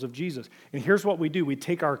followers of Jesus. And here's what we do. We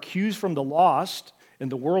take our cues from the lost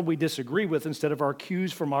and the world we disagree with instead of our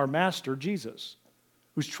cues from our master, Jesus,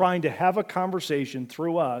 who's trying to have a conversation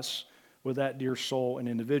through us with that dear soul and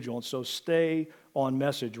individual. And so stay on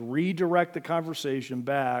message. Redirect the conversation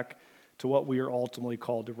back to what we are ultimately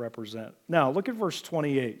called to represent. Now, look at verse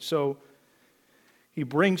 28. So he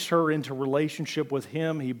brings her into relationship with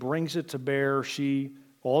him. He brings it to bear. She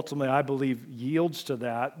ultimately, I believe, yields to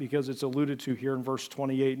that because it's alluded to here in verse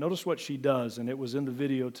 28. Notice what she does, and it was in the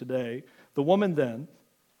video today. The woman then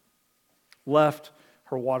left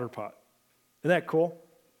her water pot. Isn't that cool?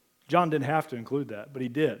 John didn't have to include that, but he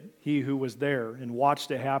did. He who was there and watched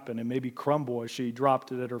it happen and maybe crumble as she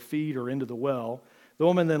dropped it at her feet or into the well. The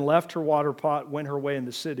woman then left her water pot, went her way in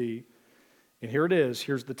the city. And here it is.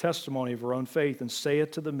 Here's the testimony of her own faith. And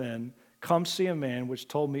saith to the men, come see a man which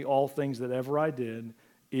told me all things that ever I did.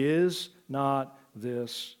 Is not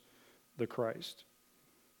this the Christ?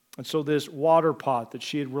 And so this water pot that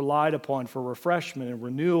she had relied upon for refreshment and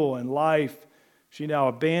renewal and life, she now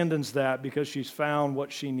abandons that because she's found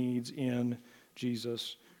what she needs in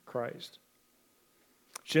Jesus Christ.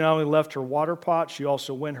 She not only left her water pot, she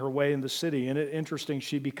also went her way in the city. And it's interesting,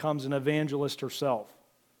 she becomes an evangelist herself.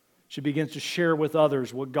 She begins to share with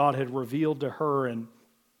others what God had revealed to her and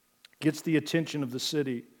gets the attention of the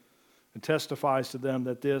city and testifies to them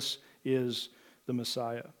that this is the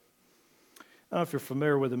Messiah. I don't know if you're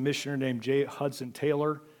familiar with a missionary named J. Hudson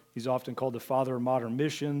Taylor. He's often called the father of modern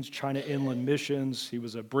missions, China Inland Missions. He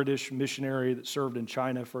was a British missionary that served in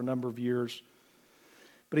China for a number of years.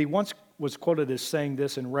 But he once was quoted as saying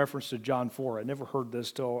this in reference to John 4. I never heard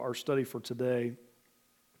this till our study for today.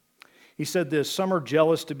 He said this, some are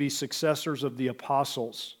jealous to be successors of the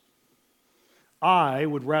apostles. I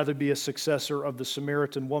would rather be a successor of the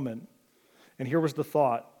Samaritan woman. And here was the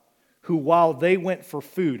thought, who while they went for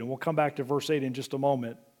food, and we'll come back to verse 8 in just a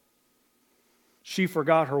moment, she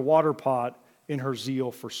forgot her water pot in her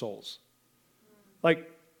zeal for souls.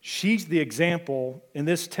 Like, she's the example in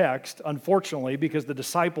this text, unfortunately, because the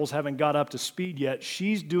disciples haven't got up to speed yet.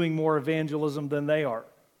 She's doing more evangelism than they are.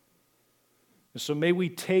 And so may we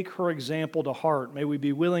take her example to heart. May we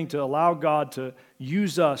be willing to allow God to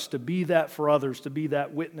use us to be that for others, to be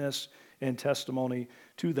that witness and testimony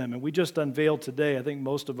to them. And we just unveiled today, I think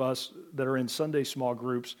most of us that are in Sunday small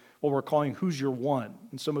groups, what we're calling Who's Your One?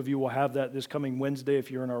 And some of you will have that this coming Wednesday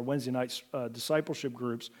if you're in our Wednesday night discipleship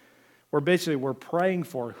groups, where basically we're praying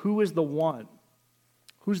for who is the one?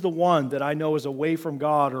 Who's the one that I know is away from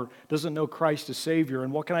God or doesn't know Christ as Savior?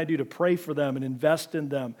 And what can I do to pray for them and invest in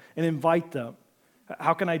them and invite them?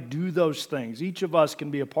 How can I do those things? Each of us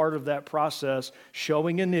can be a part of that process,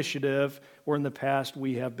 showing initiative where in the past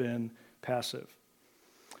we have been passive.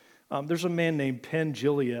 There's a man named Penn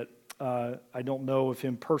Jillette. I don't know of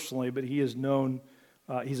him personally, but he is known,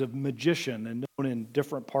 he's a magician and known in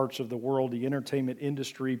different parts of the world, the entertainment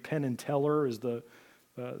industry. Penn and Teller is the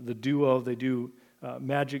duo. They do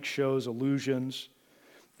magic shows, illusions.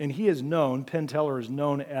 And he is known, Penn Teller is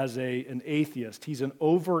known as an atheist. He's an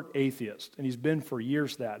overt atheist, and he's been for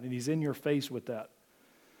years that, and he's in your face with that.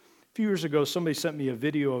 A few years ago, somebody sent me a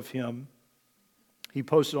video of him. He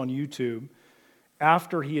posted on YouTube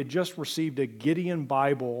after he had just received a Gideon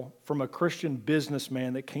Bible from a Christian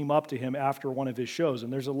businessman that came up to him after one of his shows.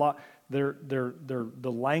 And there's a lot, the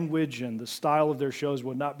language and the style of their shows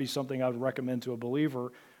would not be something I would recommend to a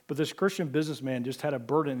believer. But this Christian businessman just had a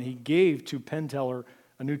burden. He gave to Penn Teller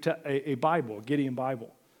a Bible, a Gideon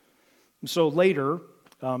Bible. And so later,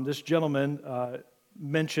 this gentleman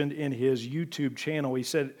mentioned in his YouTube channel, he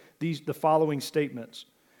said the following statements.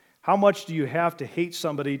 How much do you have to hate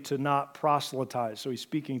somebody to not proselytize? So he's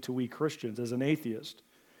speaking to we Christians as an atheist.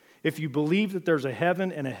 If you believe that there's a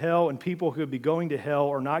heaven and a hell and people who would be going to hell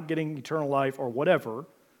or not getting eternal life or whatever,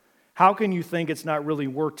 how can you think it's not really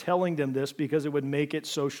worth telling them this because it would make it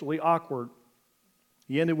socially awkward?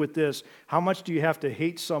 He ended with this. How much do you have to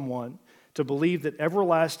hate someone to believe that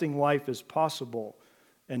everlasting life is possible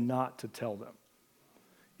and not to tell them?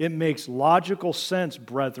 It makes logical sense,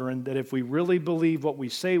 brethren, that if we really believe what we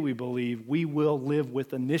say we believe, we will live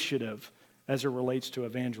with initiative as it relates to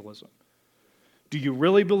evangelism. Do you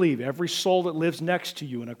really believe every soul that lives next to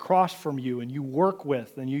you and across from you and you work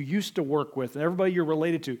with and you used to work with and everybody you're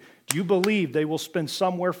related to, do you believe they will spend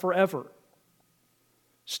somewhere forever?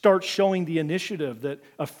 Start showing the initiative that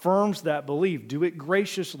affirms that belief. Do it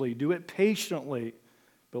graciously, do it patiently,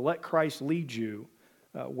 but let Christ lead you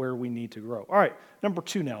where we need to grow. All right, number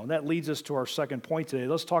 2 now, and that leads us to our second point today.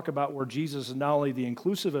 Let's talk about where Jesus is not only the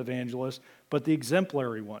inclusive evangelist, but the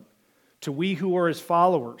exemplary one. To we who are his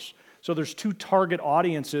followers. So there's 2 target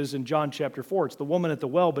audiences in John chapter 4. It's the woman at the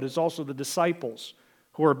well, but it's also the disciples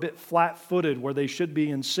who are a bit flat-footed where they should be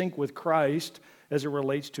in sync with Christ as it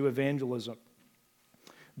relates to evangelism.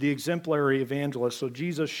 The exemplary evangelist. So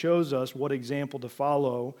Jesus shows us what example to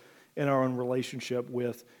follow in our own relationship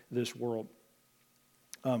with this world.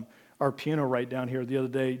 Our piano right down here, the other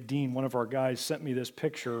day, Dean, one of our guys, sent me this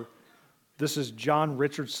picture. This is John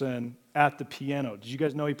Richardson at the piano. Did you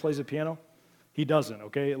guys know he plays the piano? He doesn't,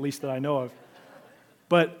 okay, at least that I know of.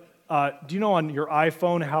 But do you know on your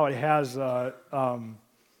iPhone how it has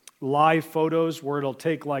live photos where it'll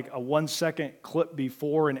take like a 1-second clip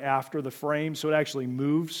before and after the frame so it actually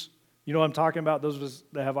moves? You know what I'm talking about, those of us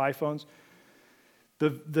that have iPhones?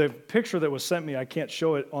 The picture that was sent me, I can't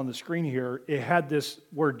show it on the screen here, it had this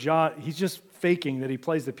where John, he's just faking that he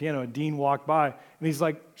plays the piano, and Dean walked by, and he's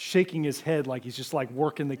like shaking his head like he's just like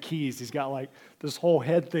working the keys. He's got like this whole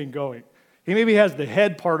head thing going. He maybe has the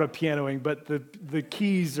head part of pianoing, but the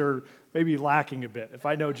keys are maybe lacking a bit, if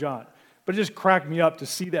I know John. But it just cracked me up to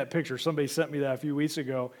see that picture. Somebody sent me that a few weeks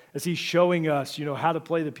ago as he's showing us, how to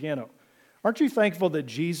play the piano. Aren't you thankful that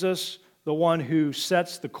Jesus, the one who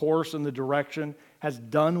sets the course and the direction, has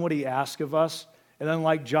done what he asks of us? And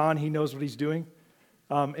unlike John, he knows what he's doing.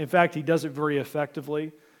 In fact, he does it very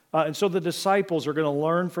effectively. And so the disciples are going to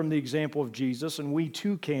learn from the example of Jesus, and we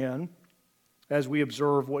too can, as we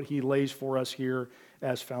observe what he lays for us here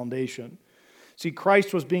as foundation. See,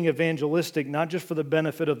 Christ was being evangelistic not just for the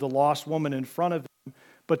benefit of the lost woman in front of him,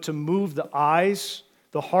 but to move the eyes,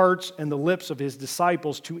 the hearts, and the lips of his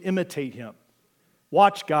disciples to imitate him.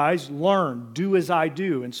 Watch, guys, learn, do as I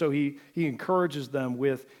do. And so he encourages them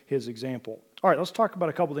with his example. All right, let's talk about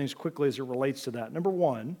a couple things quickly as it relates to that. Number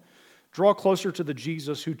 1, draw closer to the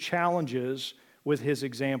Jesus who challenges with his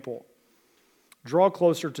example. Draw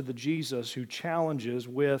closer to the Jesus who challenges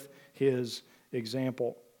with his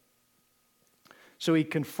example. So he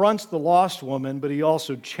confronts the lost woman, but he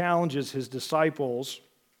also challenges his disciples,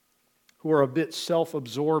 who are a bit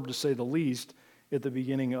self-absorbed, to say the least, at the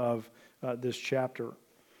beginning of this chapter.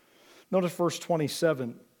 Notice verse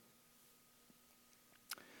 27.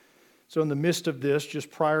 So in the midst of this,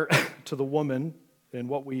 just prior to the woman and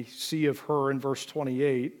what we see of her in verse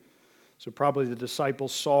 28, so probably the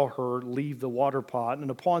disciples saw her leave the water pot,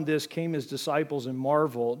 and upon this came his disciples and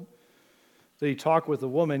marveled that he talked with the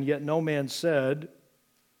woman, yet no man said,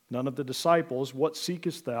 none of the disciples, what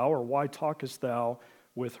seekest thou, or why talkest thou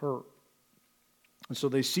with her? And so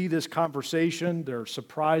they see this conversation, they're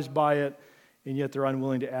surprised by it, and yet they're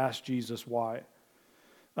unwilling to ask Jesus why.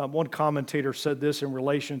 One commentator said this in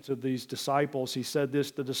relation to these disciples. He said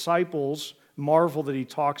this, the disciples marvel that he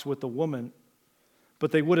talks with the woman,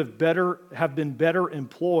 but they would have been better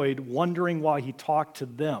employed wondering why he talked to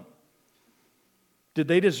them. Did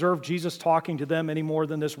they deserve Jesus talking to them any more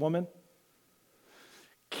than this woman?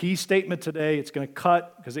 Key statement today, it's going to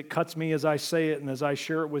cut, because it cuts me as I say it and as I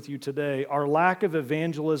share it with you today. Our lack of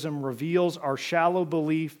evangelism reveals our shallow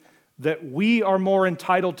belief that we are more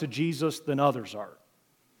entitled to Jesus than others are.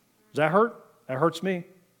 Does that hurt? That hurts me.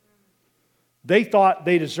 They thought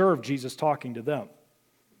they deserved Jesus talking to them.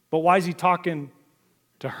 But why is he talking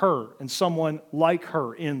to her and someone like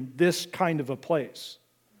her in this kind of a place.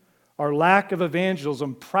 Our lack of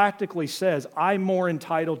evangelism practically says, I'm more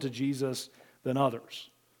entitled to Jesus than others.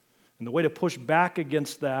 And the way to push back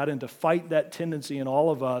against that and to fight that tendency in all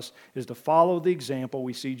of us is to follow the example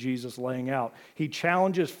we see Jesus laying out. He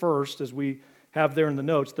challenges first, as we have there in the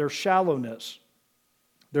notes, their shallowness.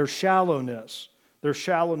 Their shallowness. Their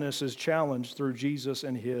shallowness is challenged through Jesus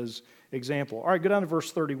and his example. All right, go down to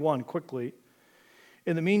verse 31 quickly.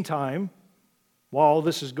 In the meantime, while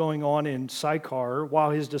this is going on in Sychar, while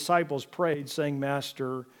his disciples prayed, saying,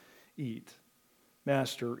 Master, eat.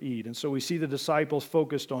 Master, eat. And so we see the disciples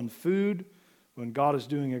focused on food when God is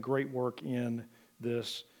doing a great work in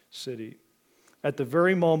this city. At the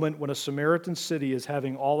very moment when a Samaritan city is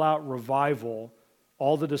having all-out revival,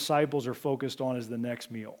 all the disciples are focused on is the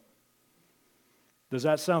next meal. Does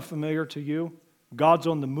that sound familiar to you? God's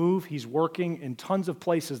on the move. He's working in tons of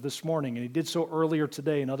places this morning, and he did so earlier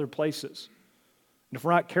today in other places. And if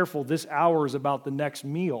we're not careful, this hour is about the next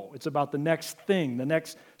meal. It's about the next thing, the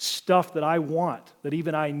next stuff that I want, that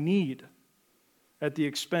even I need, at the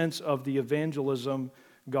expense of the evangelism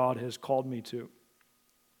God has called me to.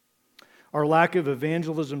 Our lack of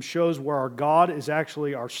evangelism shows where our God is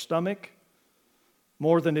actually our stomach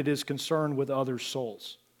more than it is concerned with others'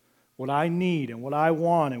 souls. What I need and what I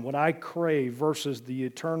want and what I crave versus the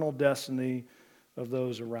eternal destiny of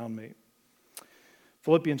those around me.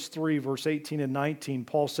 Philippians 3, verse 18 and 19,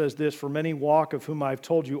 Paul says this, For many walk, of whom I have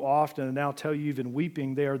told you often, and now tell you even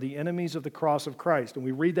weeping, they are the enemies of the cross of Christ. And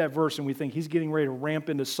we read that verse and we think he's getting ready to ramp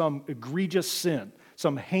into some egregious sin,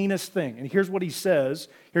 some heinous thing. And here's what he says.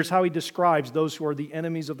 Here's how he describes those who are the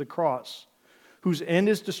enemies of the cross, whose end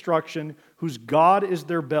is destruction, whose God is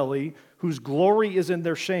their belly, whose glory is in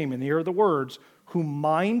their shame. And here are the words, who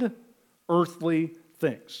mind earthly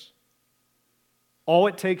things. All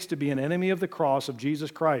it takes to be an enemy of the cross of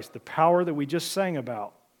Jesus Christ, the power that we just sang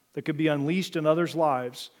about, that could be unleashed in others'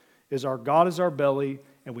 lives, is our God is our belly,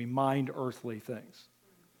 and we mind earthly things.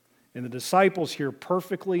 And the disciples here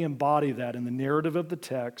perfectly embody that in the narrative of the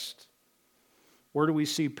text. Where do we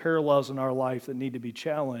see parallels in our life that need to be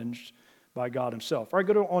challenged by God himself? All right,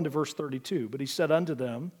 go on to verse 32. But he said unto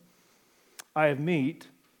them, I have meat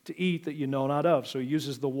to eat that you know not of. So he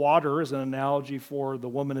uses the water as an analogy for the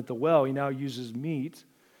woman at the well. He now uses meat.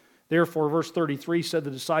 Therefore, verse 33 said the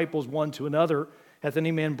disciples one to another, hath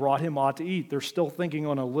any man brought him aught to eat? They're still thinking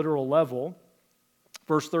on a literal level.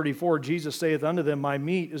 Verse 34, Jesus saith unto them, my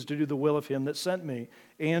meat is to do the will of him that sent me,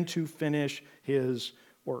 and to finish his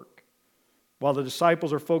work. While the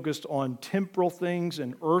disciples are focused on temporal things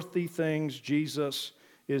and earthly things, Jesus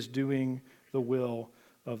is doing the will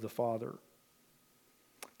of the Father.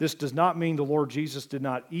 This does not mean the Lord Jesus did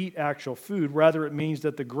not eat actual food. Rather, it means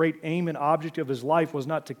that the great aim and object of his life was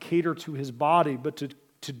not to cater to his body, but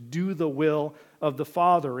to do the will of the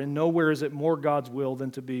Father. And nowhere is it more God's will than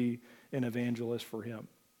to be an evangelist for him.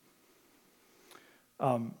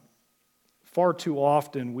 Far too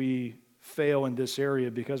often we fail in this area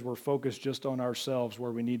because we're focused just on ourselves,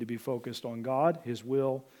 where we need to be focused on God, his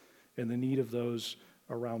will, and the need of those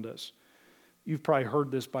around us. You've probably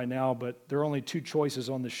heard this by now, but there are only two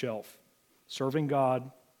choices on the shelf: serving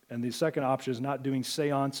God, and the second option is not doing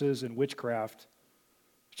seances and witchcraft.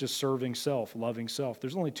 It's just serving self, loving self.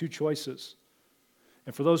 There's only two choices.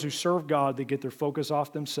 And for those who serve God, they get their focus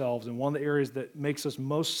off themselves. And one of the areas that makes us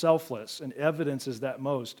most selfless and evidences that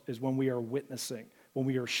most is when we are witnessing, when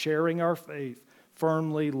we are sharing our faith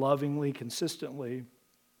firmly, lovingly, consistently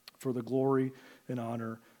for the glory and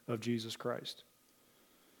honor of Jesus Christ.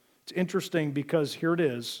 It's interesting because here it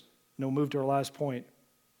is, and we'll move to our last point.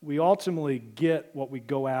 We ultimately get what we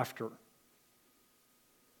go after.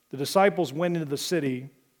 The disciples went into the city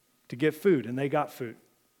to get food, and they got food.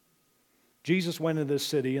 Jesus went into this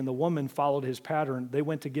city, and the woman followed his pattern. They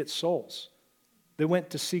went to get souls. They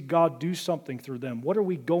went to see God do something through them. What are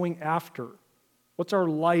we going after? What's our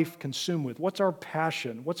life consumed with? What's our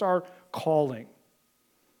passion? What's our calling?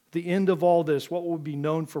 At the end of all this, what will we be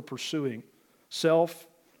known for pursuing? Self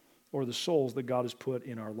or the souls that God has put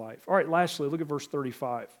in our life? All right, lastly, look at verse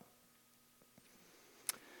 35.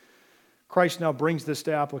 Christ now brings this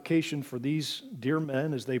to application for these dear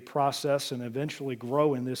men as they process and eventually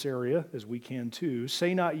grow in this area, as we can too.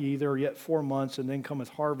 Say not ye, there are yet 4 months, and then cometh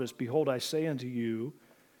harvest. Behold, I say unto you,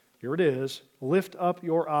 here it is, lift up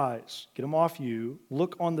your eyes, get them off you,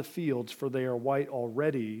 look on the fields, for they are white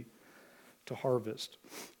already to harvest.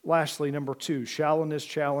 Lastly, number 2, shallowness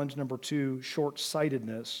challenged. Number 2,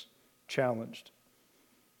 short-sightedness challenged.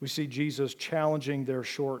 We see Jesus challenging their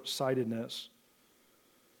short-sightedness.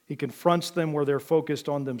 He confronts them where they're focused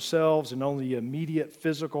on themselves and only the immediate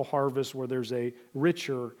physical harvest, where there's a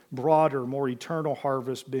richer, broader, more eternal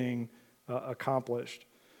harvest being accomplished.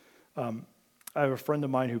 I have a friend of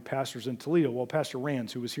mine who pastors in Toledo. Well, Pastor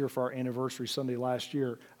Rands, who was here for our anniversary Sunday last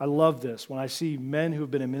year. I love this when I see men who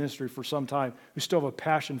have been in ministry for some time who still have a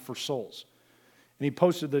passion for souls. And he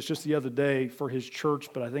posted this just the other day for his church,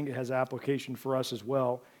 but I think it has application for us as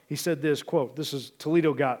well. He said this, quote,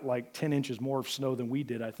 Toledo got like 10 inches more of snow than we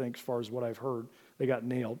did, I think, as far as what I've heard. They got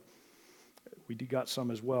nailed. We got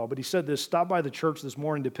some as well. But he said this, stop by the church this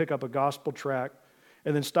morning to pick up a gospel tract,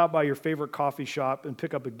 and then stop by your favorite coffee shop and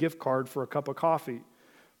pick up a gift card for a cup of coffee.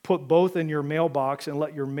 Put both in your mailbox and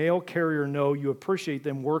let your mail carrier know you appreciate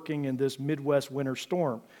them working in this Midwest winter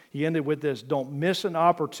storm. He ended with this, don't miss an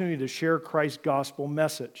opportunity to share Christ's gospel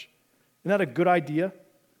message. Isn't that a good idea?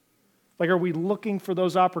 Like, are we looking for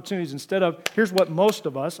those opportunities instead of, here's what most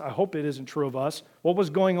of us, I hope it isn't true of us, what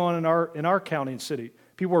was going on in our county and city?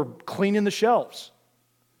 People were cleaning the shelves.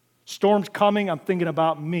 Storm's coming, I'm thinking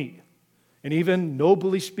about me. And even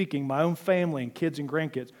nobly speaking, my own family and kids and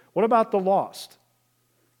grandkids. What about the lost?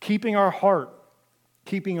 Keeping our heart,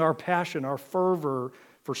 keeping our passion, our fervor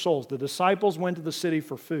for souls. The disciples went to the city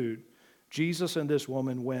for food. Jesus and this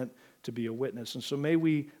woman went to be a witness. And so may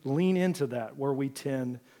we lean into that where we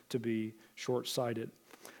tend to be short-sighted.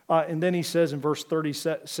 And then he says in verse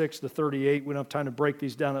 36 to 38, we don't have time to break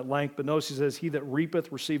these down at length, but notice he says, he that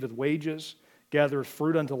reapeth receiveth wages, gathereth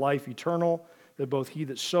fruit unto life eternal, that both he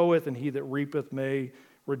that soweth and he that reapeth may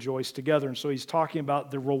rejoice together. And so he's talking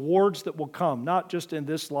about the rewards that will come, not just in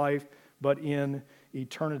this life, but in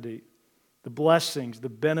eternity. The blessings, the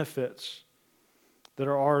benefits that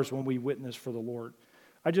are ours when we witness for the Lord.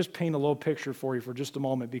 I just paint a little picture for you for just a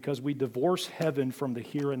moment, because we divorce heaven from the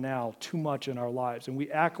here and now too much in our lives. And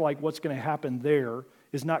we act like what's going to happen there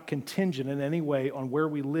is not contingent in any way on where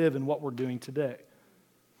we live and what we're doing today.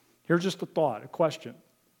 Here's just a thought, a question.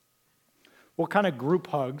 What kind of group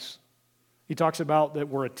hugs? He talks about that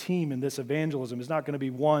we're a team in this evangelism. It's not going to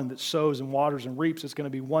be one that sows and waters and reaps. It's going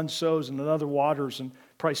to be one sows and another waters and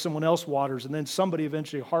probably someone else waters and then somebody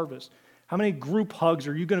eventually harvests. How many group hugs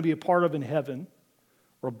are you going to be a part of in heaven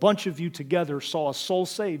where a bunch of you together saw a soul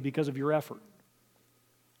saved because of your effort?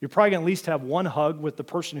 You're probably going to at least have one hug with the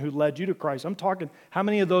person who led you to Christ. I'm talking, how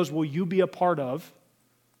many of those will you be a part of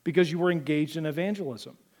because you were engaged in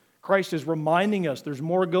evangelism? Christ is reminding us there's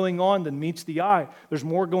more going on than meets the eye. There's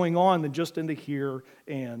more going on than just in the here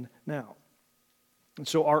and now. And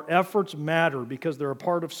so our efforts matter because they're a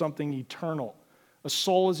part of something eternal. A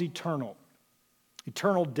soul is eternal.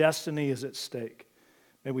 Eternal destiny is at stake.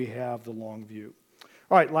 May we have the long view.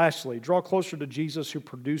 All right, lastly, draw closer to Jesus who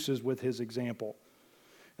produces with his example.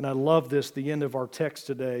 And I love this, the end of our text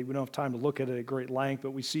today. We don't have time to look at it at great length,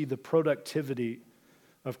 but we see the productivity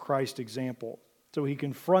of Christ's example. So he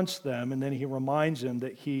confronts them, and then he reminds them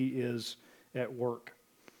that he is at work.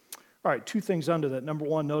 All right, two things under that. Number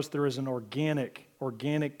one, notice there is an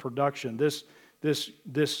organic production. This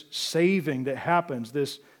saving that happens,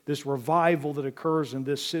 this revival that occurs in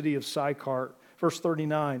this city of Sychar. Verse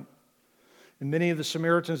 39, and many of the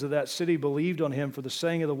Samaritans of that city believed on him for the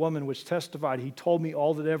saying of the woman which testified, he told me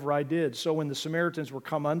all that ever I did. So when the Samaritans were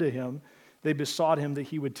come unto him, they besought him that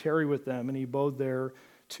he would tarry with them, and he abode there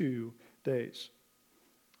 2 days.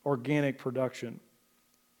 Organic production.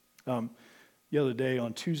 The other day,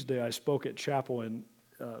 on Tuesday, I spoke at chapel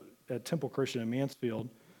at Temple Christian in Mansfield.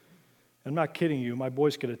 I'm not kidding you. My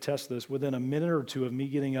boys could attest this. Within a minute or two of me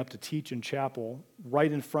getting up to teach in chapel,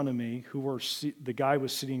 right in front of me, the guy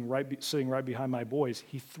was sitting right behind my boys.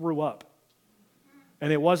 He threw up.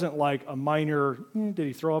 And it wasn't like a minor, did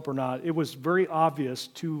he throw up or not? It was very obvious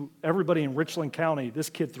to everybody in Richland County, this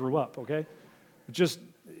kid threw up, okay?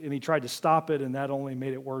 And he tried to stop it, and that only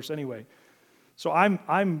made it worse anyway. So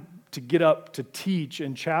I'm to get up to teach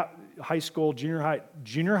in high school, junior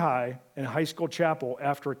high, and high school chapel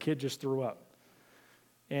after a kid just threw up.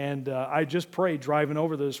 And I just prayed driving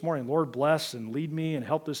over there this morning, Lord bless and lead me and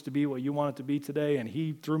help this to be what you want it to be today. And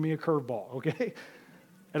he threw me a curveball, okay?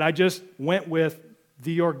 And I just went with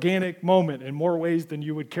the organic moment in more ways than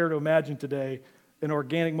you would care to imagine today, an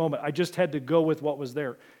organic moment. I just had to go with what was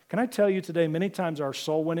there. Can I tell you today, many times our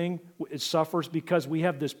soul winning, it suffers because we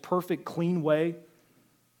have this perfect, clean way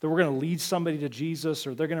that we're going to lead somebody to Jesus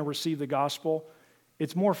or they're going to receive the gospel.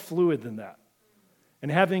 It's more fluid than that.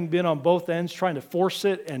 And having been on both ends, trying to force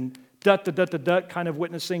it and kind of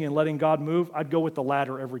witnessing and letting God move, I'd go with the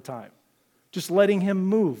latter every time. Just letting him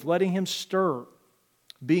move, letting him stir,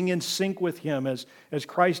 being in sync with him as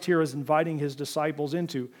Christ here is inviting his disciples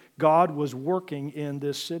into. God was working in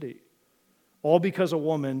this city. All because a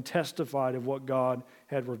woman testified of what God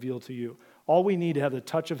had revealed to you. All we need to have the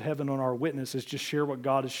touch of heaven on our witness is just share what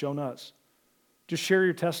God has shown us. Just share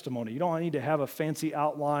your testimony. You don't need to have a fancy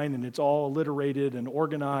outline and it's all alliterated and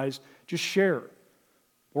organized. Just share.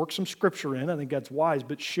 Work some scripture in. I think that's wise,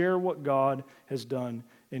 but share what God has done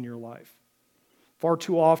in your life. Far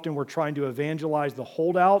too often we're trying to evangelize the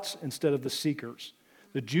holdouts instead of the seekers.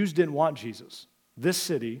 The Jews didn't want Jesus. This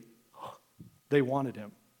city, they wanted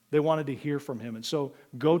him. They wanted to hear from him. And so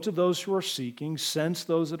go to those who are seeking, sense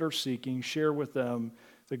those that are seeking, share with them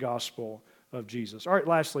the gospel of Jesus. All right,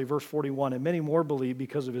 lastly, verse 41, and many more believed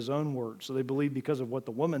because of his own words. So they believed because of what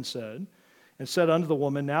the woman said, and said unto the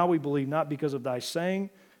woman, now we believe not because of thy saying,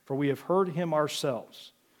 for we have heard him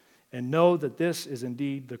ourselves, and know that this is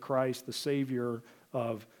indeed the Christ, the Savior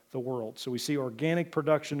of the world. So we see organic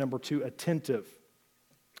production, number 2, attentive.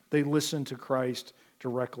 They listen to Christ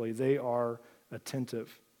directly. They are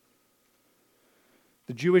attentive.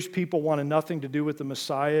 The Jewish people wanted nothing to do with the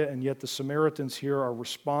Messiah, and yet the Samaritans here are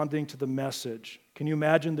responding to the message. Can you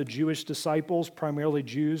imagine the Jewish disciples, primarily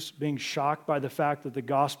Jews, being shocked by the fact that the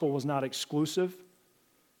gospel was not exclusive?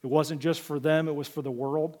 It wasn't just for them, it was for the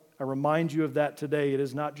world. I remind you of that today. It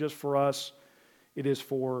is not just for us, it is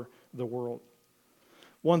for the world.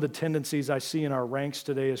 One of the tendencies I see in our ranks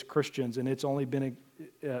today as Christians, and it's only been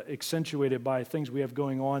accentuated by things we have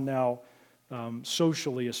going on now,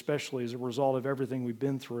 socially, especially as a result of everything we've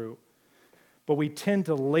been through. But we tend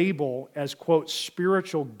to label as, quote,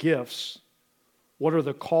 spiritual gifts what are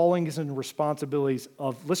the callings and responsibilities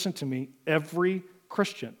of, listen to me, every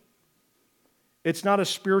Christian. It's not a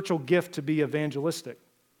spiritual gift to be evangelistic.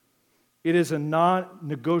 It is a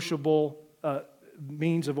non-negotiable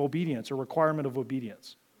means of obedience, or requirement of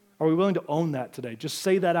obedience. Are we willing to own that today? Just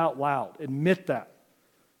say that out loud. Admit that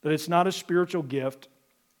it's not a spiritual gift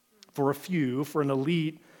for a few, for an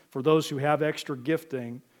elite, for those who have extra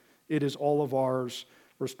gifting. It is all of ours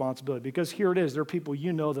responsibility. Because here it is, there are people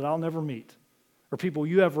you know that I'll never meet, or people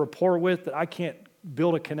you have rapport with that I can't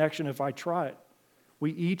build a connection if I try it.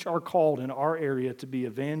 We each are called in our area to be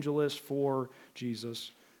evangelists for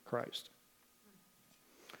Jesus Christ.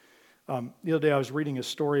 The other day I was reading a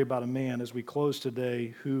story about a man, as we close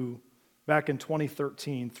today, who back in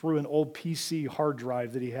 2013 threw an old PC hard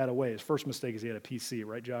drive that he had away. His first mistake is he had a PC,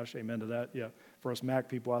 right, Josh? Amen to that? Yeah, for us Mac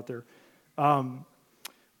people out there.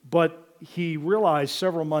 But he realized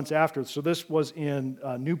several months after, so this was in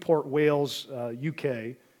Newport, Wales,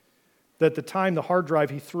 UK, that at the time the hard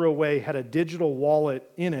drive he threw away had a digital wallet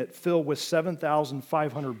in it filled with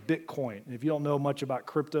 7,500 Bitcoin. And if you don't know much about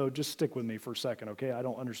crypto, just stick with me for a second, okay? I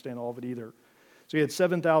don't understand all of it either. So he had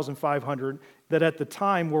 7,500 that at the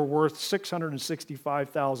time were worth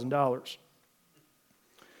 $665,000.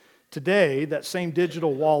 Today, that same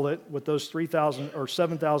digital wallet with those 3,000 or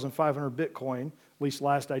 7,500 Bitcoin, at least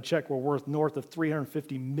last I checked, were worth north of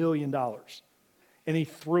 $350 million. And he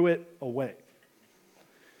threw it away.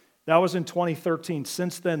 That was in 2013.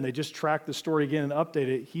 Since then, they just tracked the story again and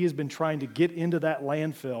updated it. He has been trying to get into that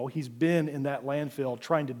landfill. He's been in that landfill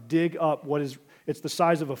trying to dig up it's the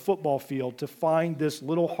size of a football field to find this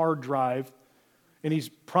little hard drive. And he's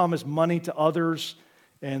promised money to others,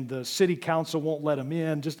 and the city council won't let him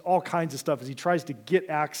in. Just all kinds of stuff as he tries to get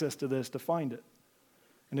access to this to find it.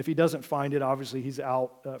 And if he doesn't find it, obviously he's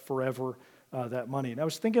out forever, that money. And I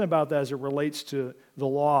was thinking about that as it relates to the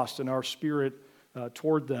lost and our spirit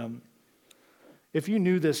toward them. If you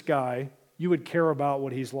knew this guy, you would care about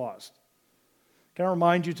what he's lost. Can I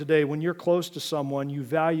remind you today, when you're close to someone, you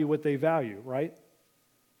value what they value, right?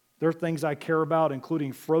 There are things I care about,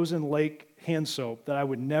 including frozen lake hand soap, that I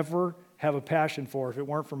would never have a passion for if it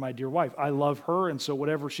weren't for my dear wife. I love her, and so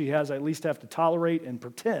whatever she has, I at least have to tolerate and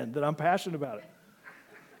pretend that I'm passionate about it.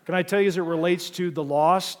 Can I tell you, as it relates to the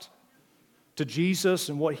lost, to Jesus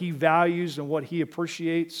and what he values and what he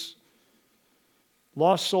appreciates,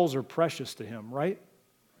 lost souls are precious to him, right?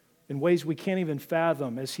 In ways we can't even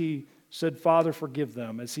fathom. As he said, Father, forgive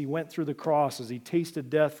them. As he went through the cross, as he tasted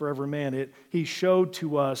death for every man, he showed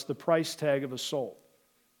to us the price tag of a soul.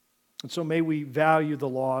 And so may we value the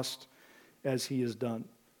lost as he has done.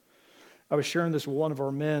 I was sharing this with one of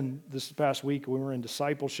our men this past week. We were in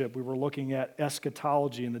discipleship. We were looking at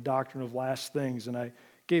eschatology and the doctrine of last things. And I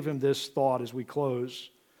gave him this thought as we close.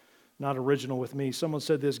 Not original with me. Someone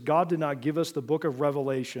said this: God did not give us the book of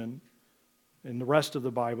Revelation and the rest of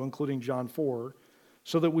the Bible, including John 4,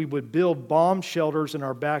 so that we would build bomb shelters in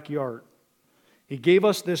our backyard. He gave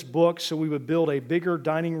us this book so we would build a bigger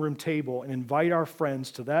dining room table and invite our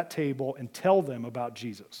friends to that table and tell them about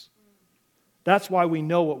Jesus. That's why we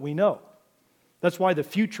know what we know. That's why the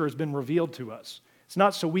future has been revealed to us. It's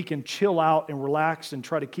not so we can chill out and relax and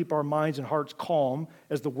try to keep our minds and hearts calm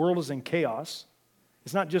as the world is in chaos.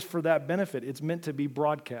 It's not just for that benefit. It's meant to be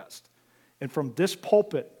broadcast. And from this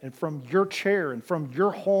pulpit and from your chair and from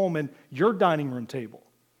your home and your dining room table,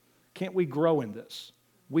 can't we grow in this?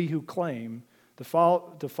 We who claim to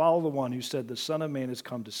follow the one who said the Son of Man has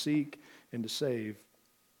come to seek and to save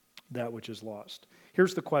that which is lost.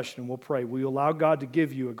 Here's the question. We'll pray. Will you allow God to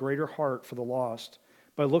give you a greater heart for the lost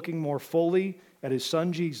by looking more fully at his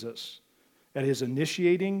Son Jesus, at his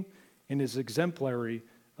initiating and his exemplary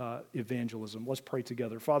evangelism? Let's pray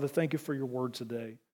together. Father, thank you for your word today.